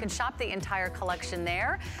hsn.com. You can shop the entire collection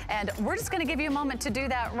there. And we're just gonna give you a moment to do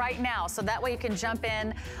that right now, so that way you can jump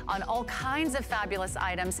in on all kinds of fabulous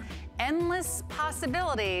items. Endless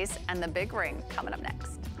possibilities, and the big ring coming up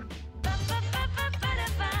next.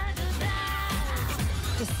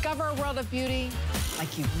 Discover a world of beauty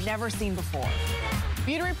like you've never seen before.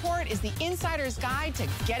 Beauty Report is the insider's guide to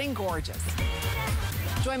getting gorgeous.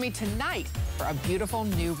 Join me tonight for a beautiful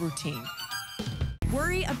new routine.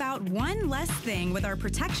 Worry about one less thing with our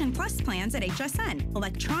Protection Plus plans at HSN.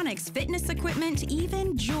 Electronics, fitness equipment,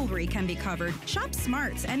 even jewelry can be covered. Shop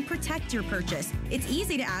smart and protect your purchase. It's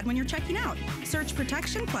easy to add when you're checking out. Search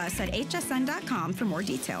Protection Plus at hsn.com for more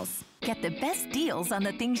details. Get the best deals on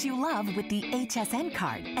the things you love with the HSN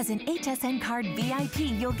card. As an HSN card VIP,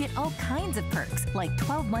 you'll get all kinds of perks, like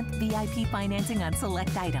 12-month VIP financing on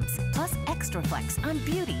select items, plus extra flex on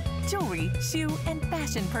beauty, jewelry, shoe, and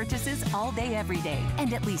fashion purchases all day, every day.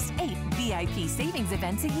 And at least 8 VIP savings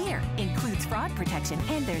events a year. Includes fraud protection,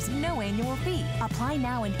 and there's no annual fee. Apply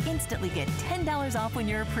now and instantly get $10 off when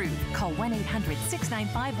you're approved. Call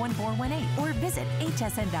 1-800-695-1418 or visit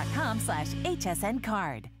hsn.com/HSN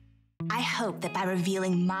card. I hope that by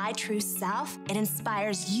revealing my true self, it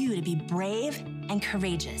inspires you to be brave and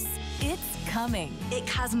courageous. It's coming. IT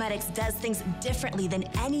Cosmetics does things differently than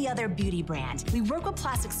any other beauty brand. We work with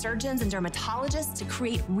plastic surgeons and dermatologists to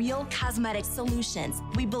create real cosmetic solutions.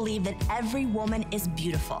 We believe that every woman is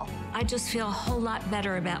beautiful. I just feel a whole lot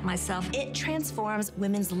better about myself. It transforms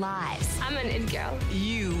women's lives. I'm an it girl.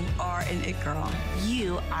 You are an it girl.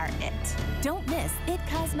 You are it. Don't miss IT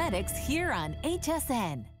Cosmetics here on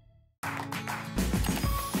HSN.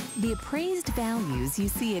 The appraised values you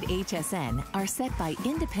see at HSN are set by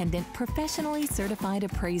independent, professionally certified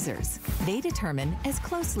appraisers. They determine, as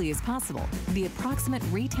closely as possible, the approximate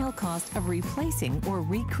retail cost of replacing or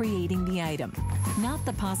recreating the item, not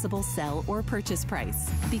the possible sell or purchase price.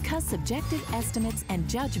 Because subjective estimates and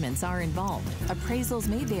judgments are involved, appraisals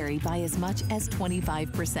may vary by as much as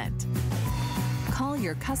 25%. Call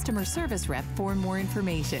your customer service rep for more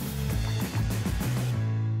information.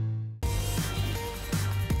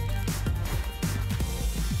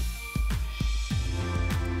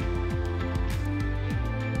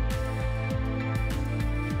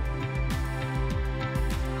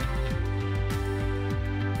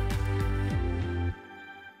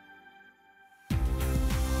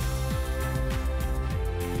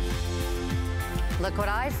 Look what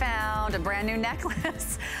I found, a brand new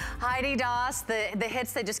necklace. Heidi Daus, the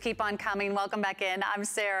hits, they just keep on coming. Welcome back in, I'm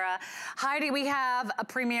Sarah. Heidi, we have a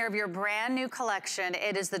premiere of your brand new collection.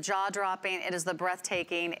 It is the jaw-dropping, it is the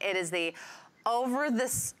breathtaking, it is the over the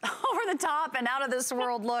top and out of this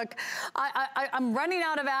world look. I'm running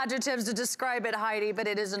out of adjectives to describe it, Heidi, but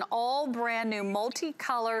it is an all brand new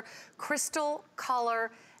multicolor, crystal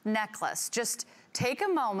color necklace. Just take a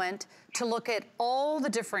moment to look at all the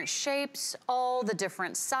different shapes, all the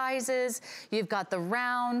different sizes. You've got the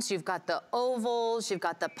rounds, you've got the ovals, you've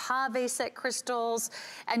got the pave set crystals,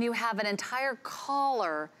 and you have an entire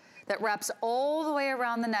collar that wraps all the way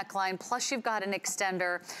around the neckline, plus you've got an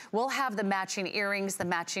extender. We'll have the matching earrings, the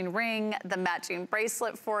matching ring, the matching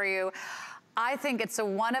bracelet for you. I think it's a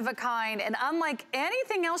one of a kind, and unlike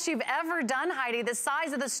anything else you've ever done, Heidi, the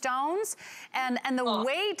size of the stones and the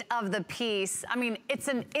weight of the piece, I mean, it's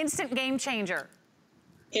an instant game changer.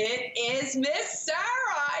 It is, Miss Sarah.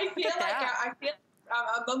 I feel like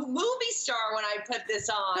I'm a movie star when I put this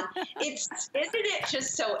on. Isn't it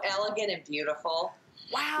just so elegant and beautiful?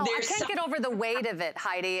 Wow, I can't get over the weight of it,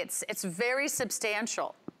 Heidi. It's very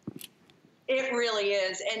substantial. It really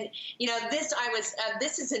is. And, you know,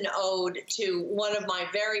 this is an ode to one of my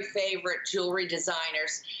very favorite jewelry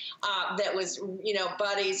designers that was, you know,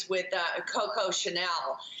 buddies with Coco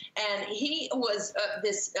Chanel. And he was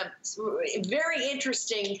this very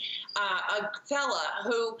interesting fella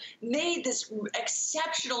who made this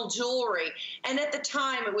exceptional jewelry. And at the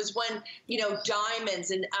time, it was when, you know,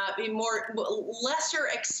 diamonds and lesser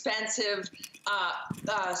expensive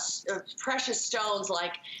precious stones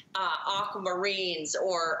like aquamarines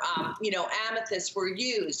or you know, amethysts were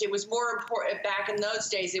used. It was more important back in those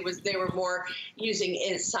days. They were more using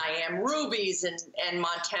Siam rubies and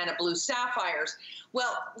Montana blue sapphires.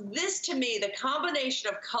 Well, this to me, the combination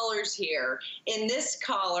of colors here in this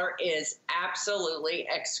collar is absolutely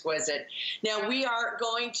exquisite. Now, we are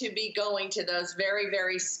going to be going to those very,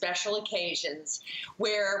 very special occasions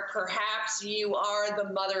where perhaps you are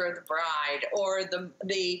the mother of the bride or the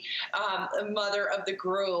mother of the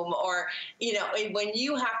groom, or, you know, when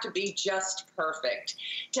you have to be just perfect.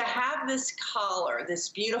 To have this collar, this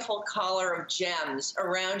beautiful collar of gems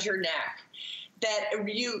around your neck, that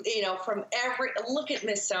you know, from look at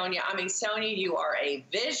Miss Sonia. I mean, Sonia, you are a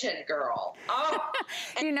vision girl. Oh,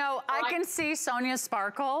 you know, I can see Sonia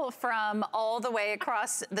sparkle from all the way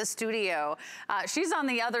across the studio. She's on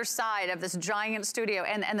the other side of this giant studio,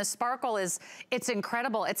 and the sparkle it's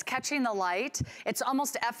incredible. It's catching the light. It's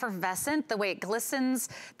almost effervescent, the way it glistens,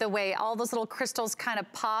 the way all those little crystals kind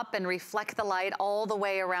of pop and reflect the light all the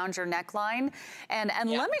way around your neckline. And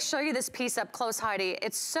let me show you this piece up close, Heidi.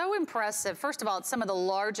 It's so impressive. First of all, it's some of the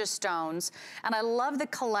largest stones, and I love the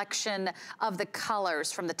collection of the colors,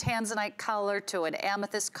 from the tanzanite color to an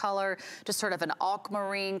amethyst color to sort of an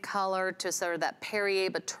aquamarine color to sort of that Perrier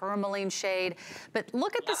but tourmaline shade. But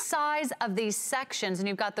look at the size of these sections, and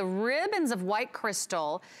you've got the ribbons of white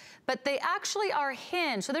crystal, but they actually are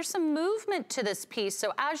hinged. So there's some movement to this piece.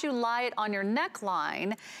 So as you lie it on your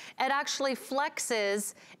neckline, it actually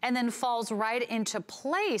flexes and then falls right into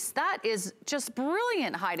place. That is just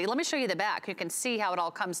brilliant, Heidi. Let me show you the back. You can see how it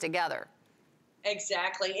all comes together.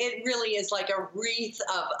 Exactly. It really is like a wreath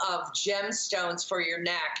of gemstones for your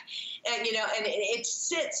neck. And, you know, and it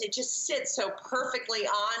just sits so perfectly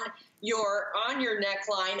on your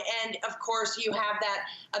neckline, and of course you have that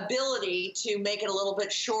ability to make it a little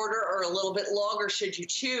bit shorter or a little bit longer should you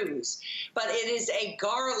choose. But it is a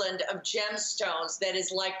garland of gemstones that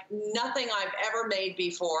is like nothing I've ever made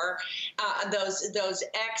before. Those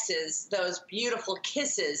X's, those beautiful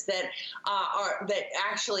kisses that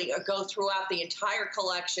actually go throughout the entire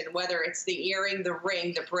collection, whether it's the earring, the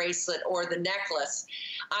ring, the bracelet, or the necklace.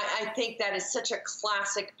 I think that is such a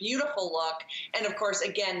classic, beautiful look. And of course,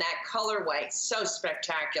 again, that colorway, so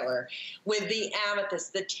spectacular, with the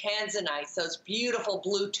amethyst, the tanzanite, those beautiful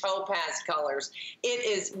blue topaz colors. It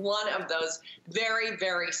is one of those very,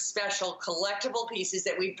 very special collectible pieces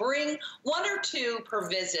that we bring one or two per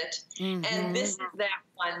visit. And this is that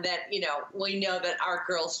one that, you know, we know that our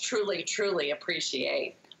girls truly, truly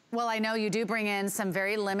appreciate. Well, I know you do bring in some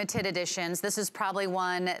very limited editions. This is probably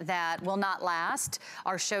one that will not last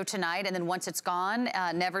our show tonight, and then once it's gone,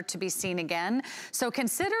 never to be seen again. So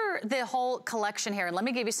consider the whole collection here, and let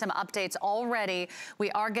me give you some updates already.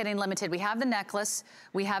 We are getting limited. We have the necklace,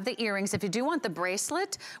 we have the earrings. If you do want the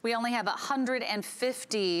bracelet, we only have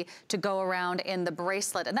 150 to go around in the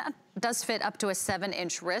bracelet, and that does fit up to a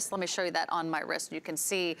 7-inch wrist. Let me show you that on my wrist. You can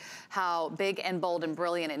see how big and bold and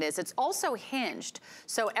brilliant it is. It's also hinged,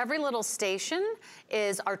 so every little station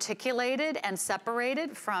is articulated and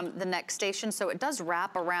separated from the next station, so it does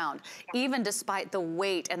wrap around. Even despite the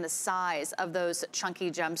weight and the size of those chunky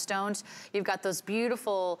gemstones, you've got those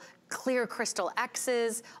beautiful clear crystal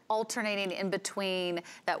X's alternating in between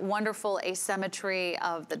that wonderful asymmetry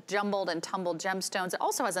of the jumbled and tumbled gemstones. It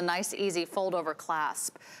also has a nice, easy fold-over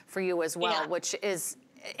clasp for you as well, which is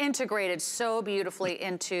integrated so beautifully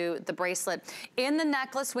into the bracelet. In the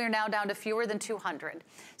necklace, we are now down to fewer than 200.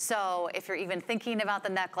 So if you're even thinking about the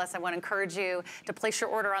necklace, I want to encourage you to place your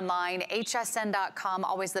order online, hsn.com,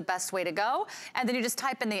 always the best way to go. And then you just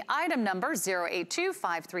type in the item number,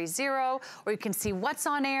 082530, or you can see what's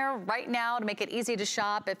on air right now to make it easy to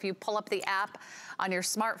shop. If you pull up the app on your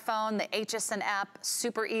smartphone, the HSN app,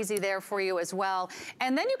 super easy there for you as well.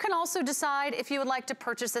 And then you can also decide if you would like to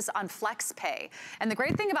purchase this on FlexPay. And the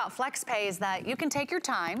great thing about FlexPay is that you can take your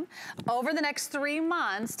time over the next 3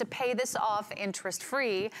 months to pay this off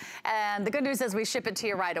interest-free. And the good news is we ship it to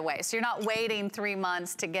you right away. So you're not waiting 3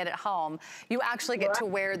 months to get it home. You actually get to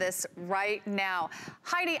wear this right now.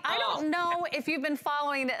 Heidi, I don't know if you've been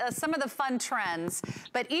following some of the fun trends,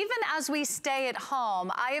 but even as we stay at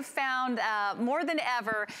home, I have found more than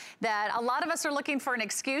ever that a lot of us are looking for an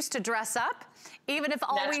excuse to dress up, even if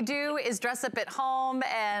all we do is dress up at home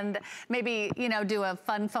and maybe, you know, do a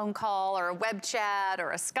fun phone call or a web chat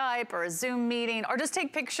or a Skype or a Zoom meeting, or just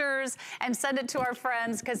take pictures and send it to our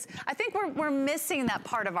friends, because I think we're missing that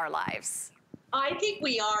part of our lives. I think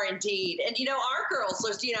we are indeed. And, you know, our girls,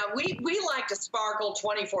 you know, we like to sparkle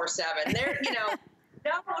 24/7. They're, you know,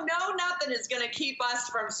 no, nothing is going to keep us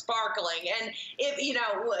from sparkling. And if, you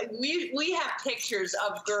know, we have pictures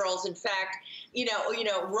of girls, in fact, you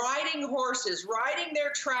know, riding horses, riding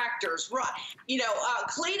their tractors, you know,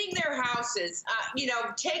 cleaning their houses, you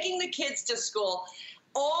know, taking the kids to school.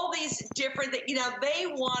 All these different things, you know, they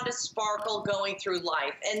want to sparkle going through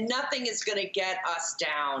life, and nothing is going to get us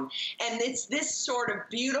down. And it's this sort of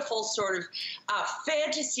beautiful sort of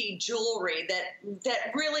fantasy jewelry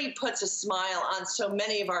that really puts a smile on so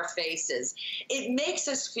many of our faces. It makes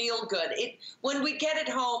us feel good. When we get it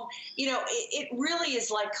home, you know, it really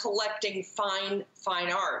is like collecting fine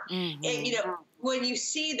art. Mm-hmm. And, you know, when you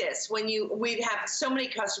see this, we have so many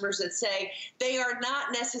customers that say they are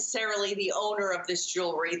not necessarily the owner of this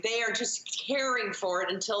jewelry. They are just caring for it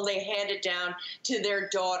until they hand it down to their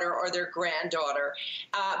daughter or their granddaughter,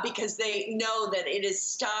 because they know that it is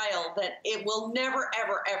style, that it will never,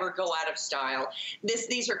 ever, ever go out of style.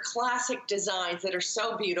 These are classic designs that are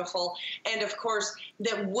so beautiful. And of course,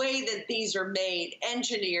 the way that these are made,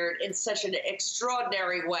 engineered in such an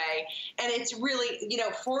extraordinary way. And it's really, you know,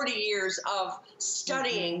 40 years of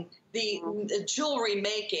studying the jewelry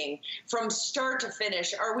making from start to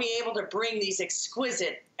finish. Are we able to bring these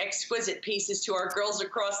exquisite pieces to our girls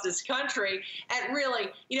across this country? And really,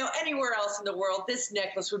 you know, anywhere else in the world, this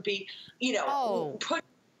necklace would be, you know, put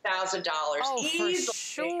 $1,000 easily. For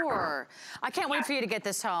sure. I can't wait for you to get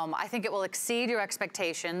this home. I think it will exceed your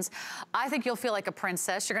expectations. I think you'll feel like a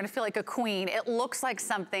princess. You're going to feel like a queen. It looks like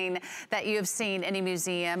something that you have seen in a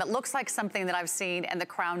museum. It looks like something that I've seen in the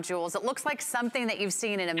Crown Jewels. It looks like something that you've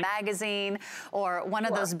seen in a magazine or one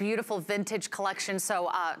of those beautiful vintage collections. So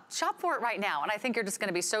shop for it right now. And I think you're just going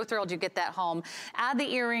to be so thrilled you get that home. Add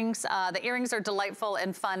the earrings. The earrings are delightful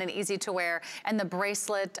and fun and easy to wear. And the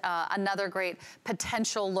bracelet, another great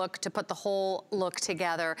potential look to put the whole look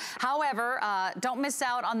together. However, don't miss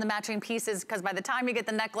out on the matching pieces, because by the time you get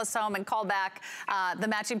the necklace home and call back, the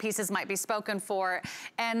matching pieces might be spoken for.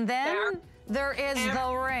 And then there is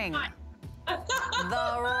the ring.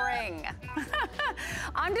 The ring.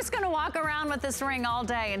 I'm just going to walk around with this ring all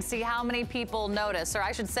day and see how many people notice, or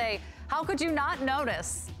I should say, how could you not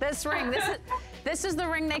notice this ring? This is the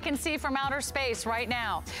ring they can see from outer space right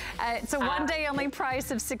now. It's a one-day only price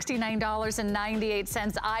of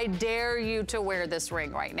 $69.98. I dare you to wear this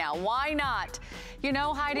ring right now. Why not? You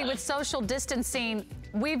know, Heidi, with social distancing,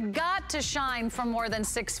 we've got to shine from more than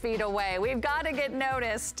 6 feet away. We've got to get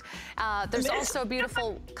noticed. There's also a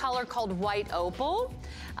beautiful color called white opal.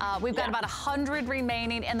 We've got about 100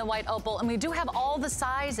 remaining in the white opal, and we do have all the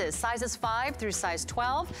sizes 5 through size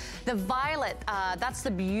 12. The violet, that's the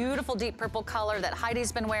beautiful deep purple color that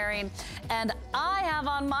Heidi's been wearing. And I have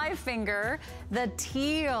on my finger the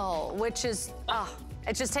teal, which is,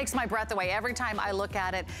 it just takes my breath away every time I look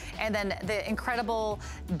at it. And then the incredible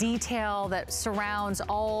detail that surrounds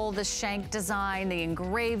all the shank design, the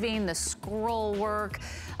engraving, the scroll work.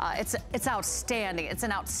 It's outstanding. It's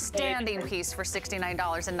an outstanding piece for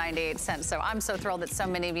 $69.98. So I'm so thrilled that so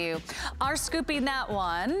many of you are scooping that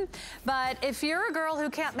one. But if you're a girl who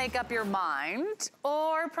can't make up your mind,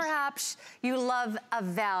 or perhaps you love a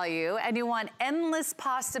value and you want endless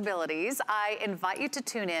possibilities, I invite you to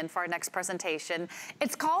tune in for our next presentation.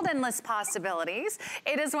 It's called Endless Possibilities.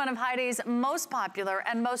 It is one of Heidi's most popular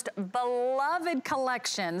and most beloved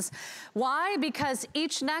collections. Why? Because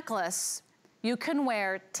each necklace you can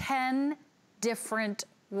wear 10 different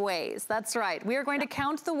ways. That's right. We are going to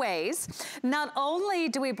count the ways. Not only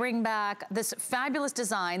do we bring back this fabulous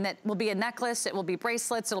design that will be a necklace, it will be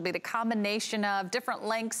bracelets, it'll be the combination of different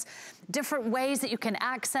lengths, different ways that you can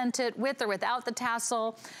accent it with or without the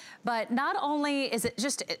tassel. But not only is it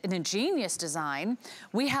just an ingenious design,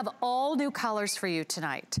 we have all new colors for you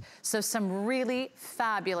tonight. So some really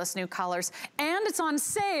fabulous new colors. And it's on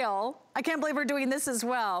sale. I can't believe we're doing this as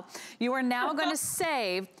well. You are now going to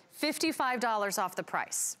save $55 off the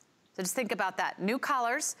price. So just think about that. New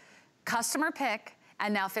colors, customer pick,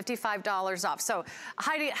 and now $55 off. So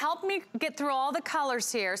Heidi, help me get through all the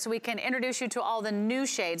colors here so we can introduce you to all the new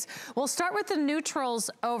shades. We'll start with the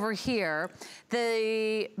neutrals over here.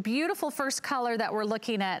 The beautiful first color that we're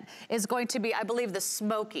looking at is going to be, I believe, the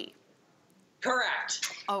smoky.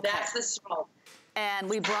 Correct. Okay. That's the smoke. And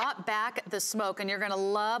we brought back the smoke, and you're gonna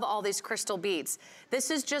love all these crystal beads.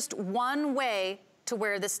 This is just one way to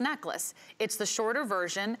wear this necklace. It's the shorter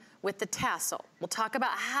version with the tassel. We'll talk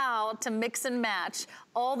about how to mix and match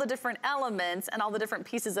all the different elements and all the different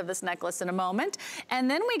pieces of this necklace in a moment. And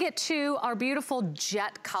then we get to our beautiful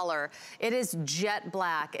jet color. It is jet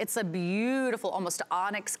black. It's a beautiful, almost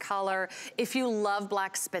onyx color. If you love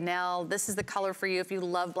black spinel, this is the color for you. If you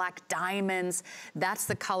love black diamonds, that's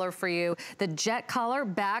the color for you. The jet color,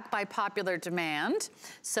 back by popular demand.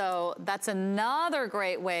 So that's another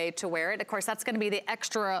great way to wear it. Of course, that's gonna be the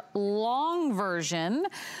extra long version,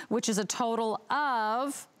 which is a total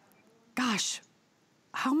of, gosh,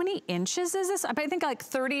 how many inches is this? I think like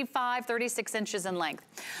 35, 36 inches in length.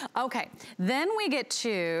 Okay, then we get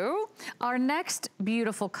to our next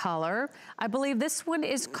beautiful color. I believe this one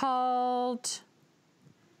is called,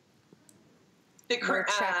 we're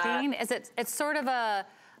checking. Is it, it's sort of a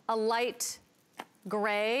light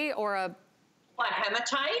gray or a, what,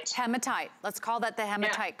 hematite? Hematite. Let's call that the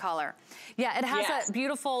hematite color. Yeah, it has a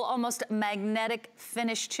beautiful, almost magnetic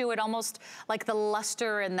finish to it, almost like the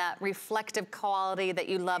luster and that reflective quality that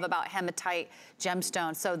you love about hematite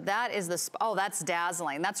gemstone. So that is the, oh, that's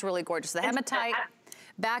dazzling. That's really gorgeous. The hematite,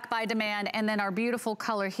 back by demand, and then our beautiful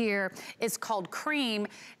color here is called cream.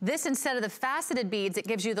 This, instead of the faceted beads, it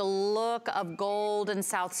gives you the look of gold and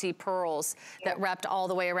South Sea pearls that wrapped all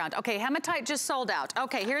the way around. Okay, hematite just sold out.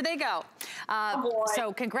 Okay, here they go.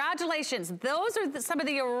 So congratulations. Those are some of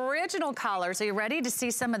the original colors. Are you ready to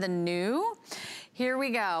see some of the new? Here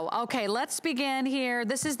we go. Okay, let's begin here.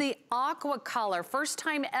 This is the aqua color. First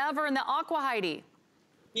time ever in the aqua, Heidi.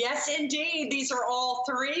 Yes, indeed. These are all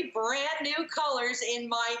three brand new colors in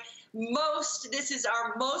my this is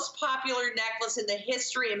our most popular necklace in the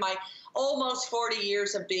history in my almost 40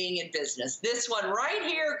 years of being in business. This one right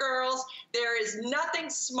here, girls, there is nothing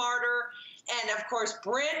smarter. And of course,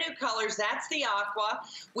 brand new colors, that's the aqua.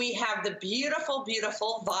 We have the beautiful,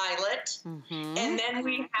 beautiful violet. And then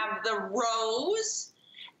we have the rose,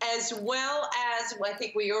 as well as, I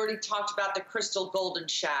think we already talked about the crystal golden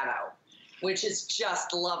shadow, which is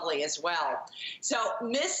just lovely as well. So,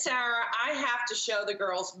 Miss Sarah, I have to show the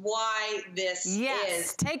girls why this is.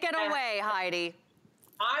 Yes, take it away, Heidi.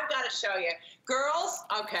 I've got to show you. Girls,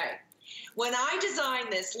 okay. When I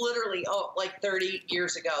designed this, literally, like 30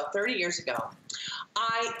 years ago,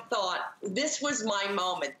 I thought this was my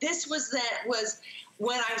moment. This was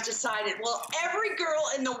when I decided, well, every girl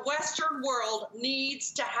in the Western world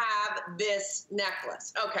needs to have this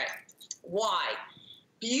necklace. Okay, why?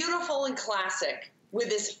 Beautiful and classic with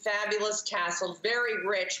this fabulous tassel, very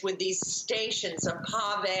rich with these stations of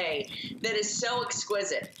pave that is so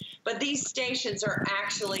exquisite. But these stations are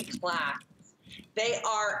actually clasps. They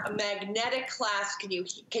are a magnetic clasp. Can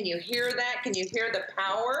you hear that? Can you hear the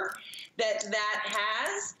power that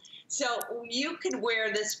has? So you can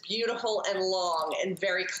wear this beautiful and long and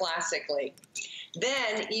very classically.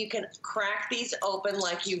 Then you can crack these open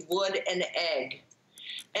like you would an egg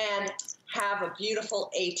and have a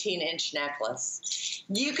beautiful 18-inch necklace.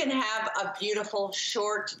 You can have a beautiful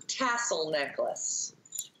short tassel necklace.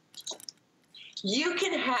 You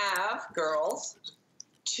can have, girls,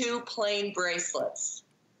 2 plain bracelets.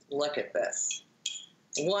 Look at this.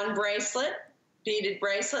 1 bracelet, beaded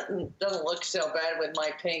bracelet, and doesn't look so bad with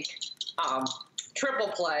my pink triple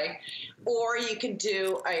play. Or you can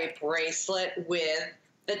do a bracelet with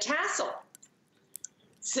the tassel.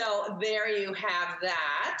 So there you have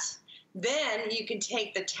that. Then you can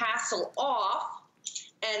take the tassel off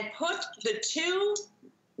and put the 2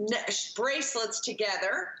 bracelets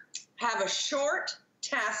together, have a short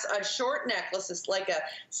necklace. It's like a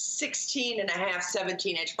 16.5,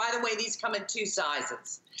 17 inch. By the way, these come in 2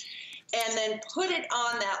 sizes. And then put it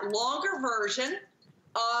on that longer version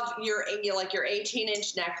of your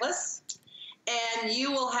 18-inch necklace, and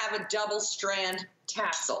you will have a double strand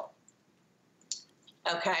tassel.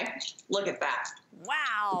 Okay, look at that.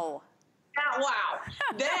 Wow. Wow.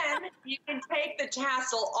 Then you can take the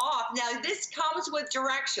tassel off. Now, this comes with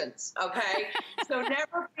directions, okay? So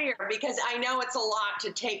never fear, because I know it's a lot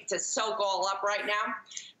to take to soak all up right now.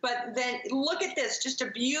 But then look at this, just a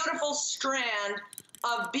beautiful strand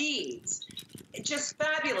of beads. Just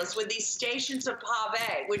fabulous with these stations of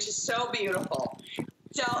pave, which is so beautiful.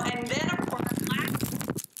 So, and then, of course,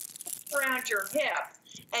 around your hip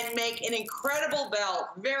and make an incredible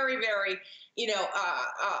belt, very, very,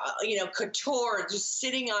 couture, just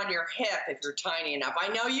sitting on your hip if you're tiny enough. I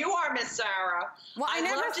know you are, Miss Sarah. Well, I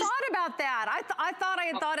never thought about that. I thought I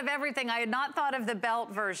had thought of everything. I had not thought of the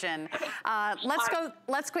belt version.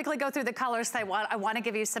 Let's quickly go through the colors. I want to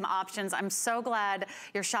give you some options. I'm so glad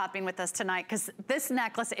you're shopping with us tonight, because this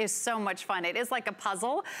necklace is so much fun. It is like a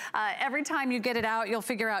puzzle. Every time you get it out, you'll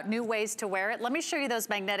figure out new ways to wear it. Let me show you those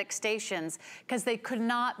magnetic stations, because they could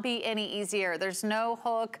not be any easier. There's no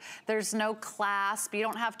hook. There's no clasp. You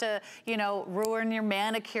don't have to, ruin your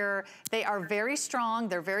manicure. They are very strong,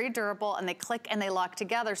 they're very durable, and they click and they lock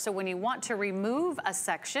together. So when you want to remove a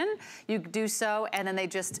section, you do so, and then they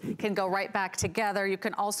just can go right back together. You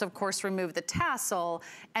can also, of course, remove the tassel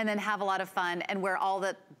and then have a lot of fun and wear all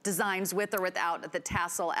the designs with or without the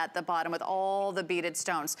tassel at the bottom with all the beaded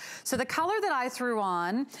stones. So the color that I threw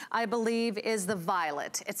on, I believe, is the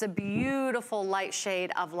violet. It's a beautiful light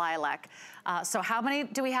shade of lilac. So how many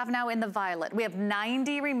do we have now in the violet? We have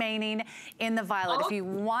 90 remaining in the violet. If you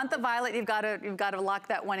want the violet, you've got to lock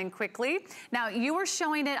that one in quickly. Now, you were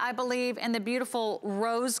showing it, I believe, in the beautiful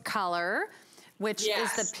rose color, which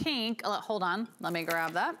is the pink. Hold on, let me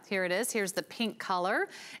grab that. Here it is, here's the pink color.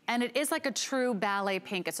 And it is like a true ballet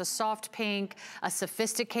pink. It's a soft pink, a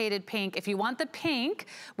sophisticated pink. If you want the pink,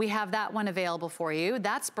 we have that one available for you.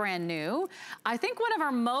 That's brand new. I think one of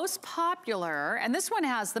our most popular, and this one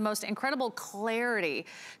has the most incredible clarity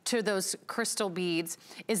to those crystal beads,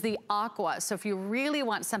 is the aqua. So if you really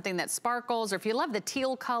want something that sparkles, or if you love the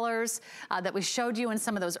teal colors that we showed you in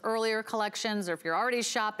some of those earlier collections, or if you're already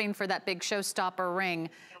shopping for that big showstopper ring,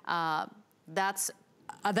 that's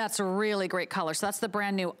a really great color. So that's the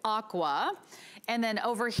brand new aqua. And then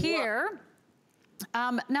over here,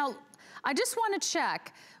 now I just want to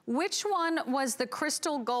check, which one was the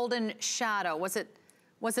crystal golden shadow? Was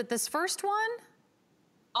it this first one?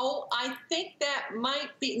 Oh, I think that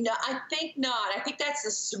might be, no, I think not. I think that's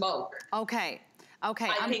the smoke. Okay. I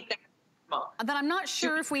think that's smoke. Then I'm not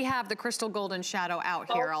sure if we have the crystal golden shadow out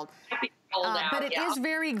here. But it is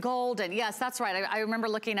very golden. Yes, that's right. I remember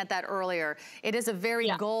looking at that earlier. It is a very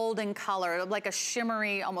golden color, like a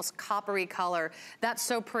shimmery, almost coppery color. That's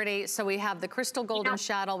so pretty. So we have the crystal golden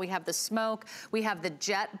shadow, we have the smoke, we have the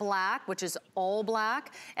jet black, which is all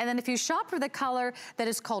black. And then if you shop for the color that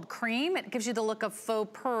is called cream, it gives you the look of faux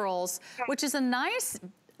pearls, which is a nice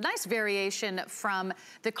variation from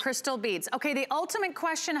the crystal beads. Okay, the ultimate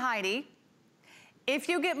question, Heidi, if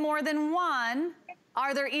you get more than one,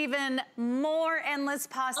 are there even more endless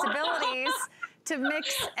possibilities to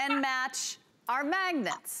mix and match our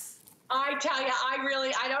magnets? I tell you,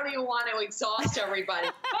 I don't even want to exhaust everybody.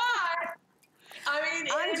 But, I mean,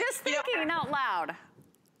 I'm just thinking out loud.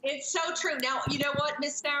 It's so true. Now, you know what,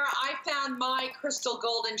 Miss Sarah? I found my crystal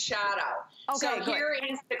golden shadow. Okay, so here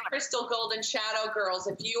is the crystal golden shadow, girls.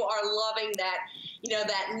 If you are loving that,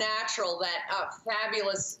 that natural, that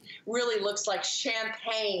fabulous, really looks like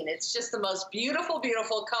champagne. It's just the most beautiful,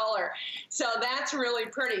 beautiful color. So that's really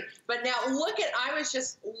pretty. But now look at, I was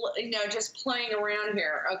just, just playing around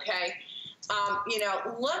here, okay?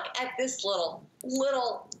 Look at this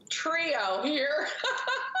little trio here.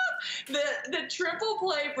 The triple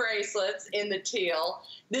play bracelets in the teal,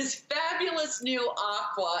 this fabulous new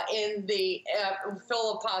aqua in the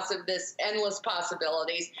full of this endless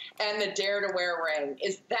possibilities, and the dare to wear ring.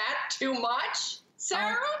 Is that too much,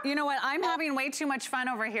 Sarah? You know what? I'm having way too much fun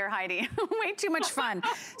over here, Heidi. Way too much fun.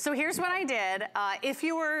 So here's what I did. If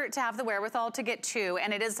you were to have the wherewithal to get two,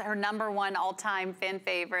 and it is her #1 all-time fan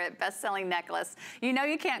favorite, best-selling necklace, you know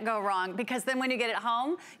you can't go wrong, because then when you get it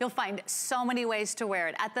home, you'll find so many ways to wear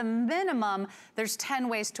it. At the minimum, there's 10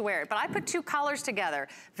 ways to wear it. But I put two colors together.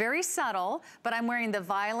 Very subtle, but I'm wearing the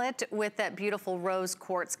violet with that beautiful rose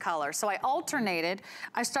quartz color. So I alternated.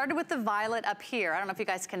 I started with the violet up here. I don't know if you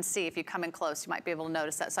guys can see. If you come in close, you might be able to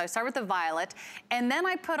notice that. So I start with the violet, and then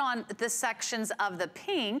I put on the sections of the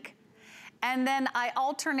pink, and then I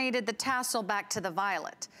alternated the tassel back to the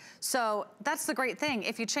violet. So that's the great thing.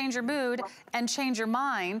 If you change your mood and change your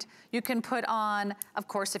mind, you can put on, of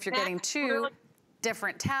course, if you're getting two,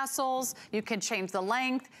 different tassels. You can change the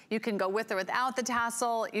length. You can go with or without the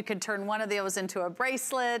tassel. You can turn one of those into a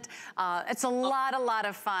bracelet. It's a lot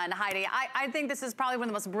of fun, Heidi. I think this is probably one of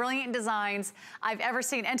the most brilliant designs I've ever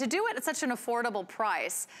seen. And to do it at such an affordable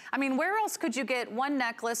price. I mean, where else could you get one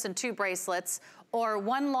necklace and 2 bracelets, or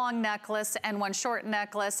one long necklace and 1 short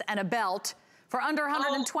necklace and a belt for under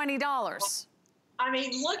 $120? I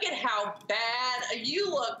mean, look at how bad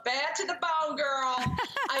you look. Bad to the bone, girl.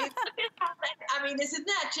 I mean, isn't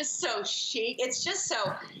that just so chic? It's just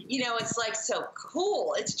so, you know, it's like so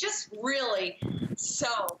cool. It's just really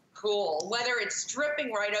so cool. Whether it's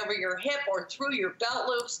dripping right over your hip or through your belt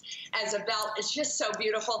loops as a belt, it's just so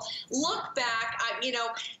beautiful. Look back, you know,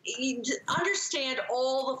 you understand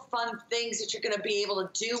all the fun things that you're going to be able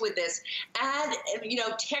to do with this. Add, you know,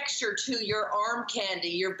 texture to your arm candy,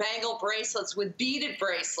 your bangle bracelets with beaded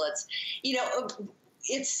bracelets. You know,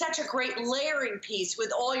 it's such a great layering piece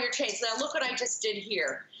with all your chains. Now look what I just did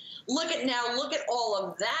here. Look at all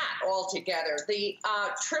of that all together. The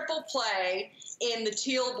triple play in the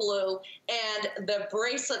teal blue and the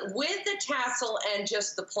bracelet with the tassel and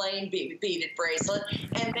just the plain beaded bracelet.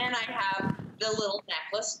 And then I have the little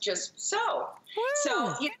necklace just so. Woo.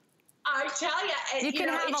 So, you know, I tell you. You can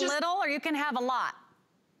have a little or you can have a lot.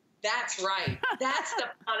 That's right. That's the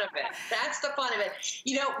fun of it. That's the fun of it.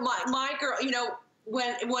 You know, my girl, you know,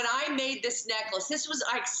 when I made this necklace, this was,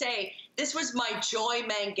 I say, this was my Joy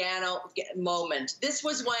Mangano moment. This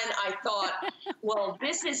was when I thought, well,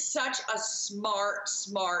 this is such a smart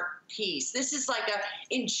piece. This is like a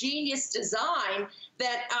ingenious design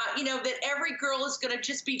that, you know, that every girl is going to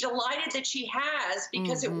just be delighted that she has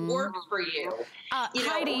because it worked for you.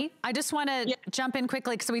 Heidi, I just want to jump in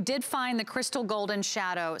quickly because we did find the crystal golden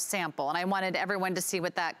shadow sample, and I wanted everyone to see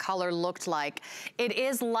what that color looked like. It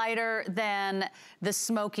is lighter than the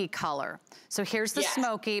smoky color. So here's the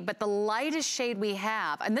smoky, but the lightest shade we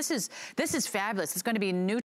have, and this is fabulous. It's going to be neutral.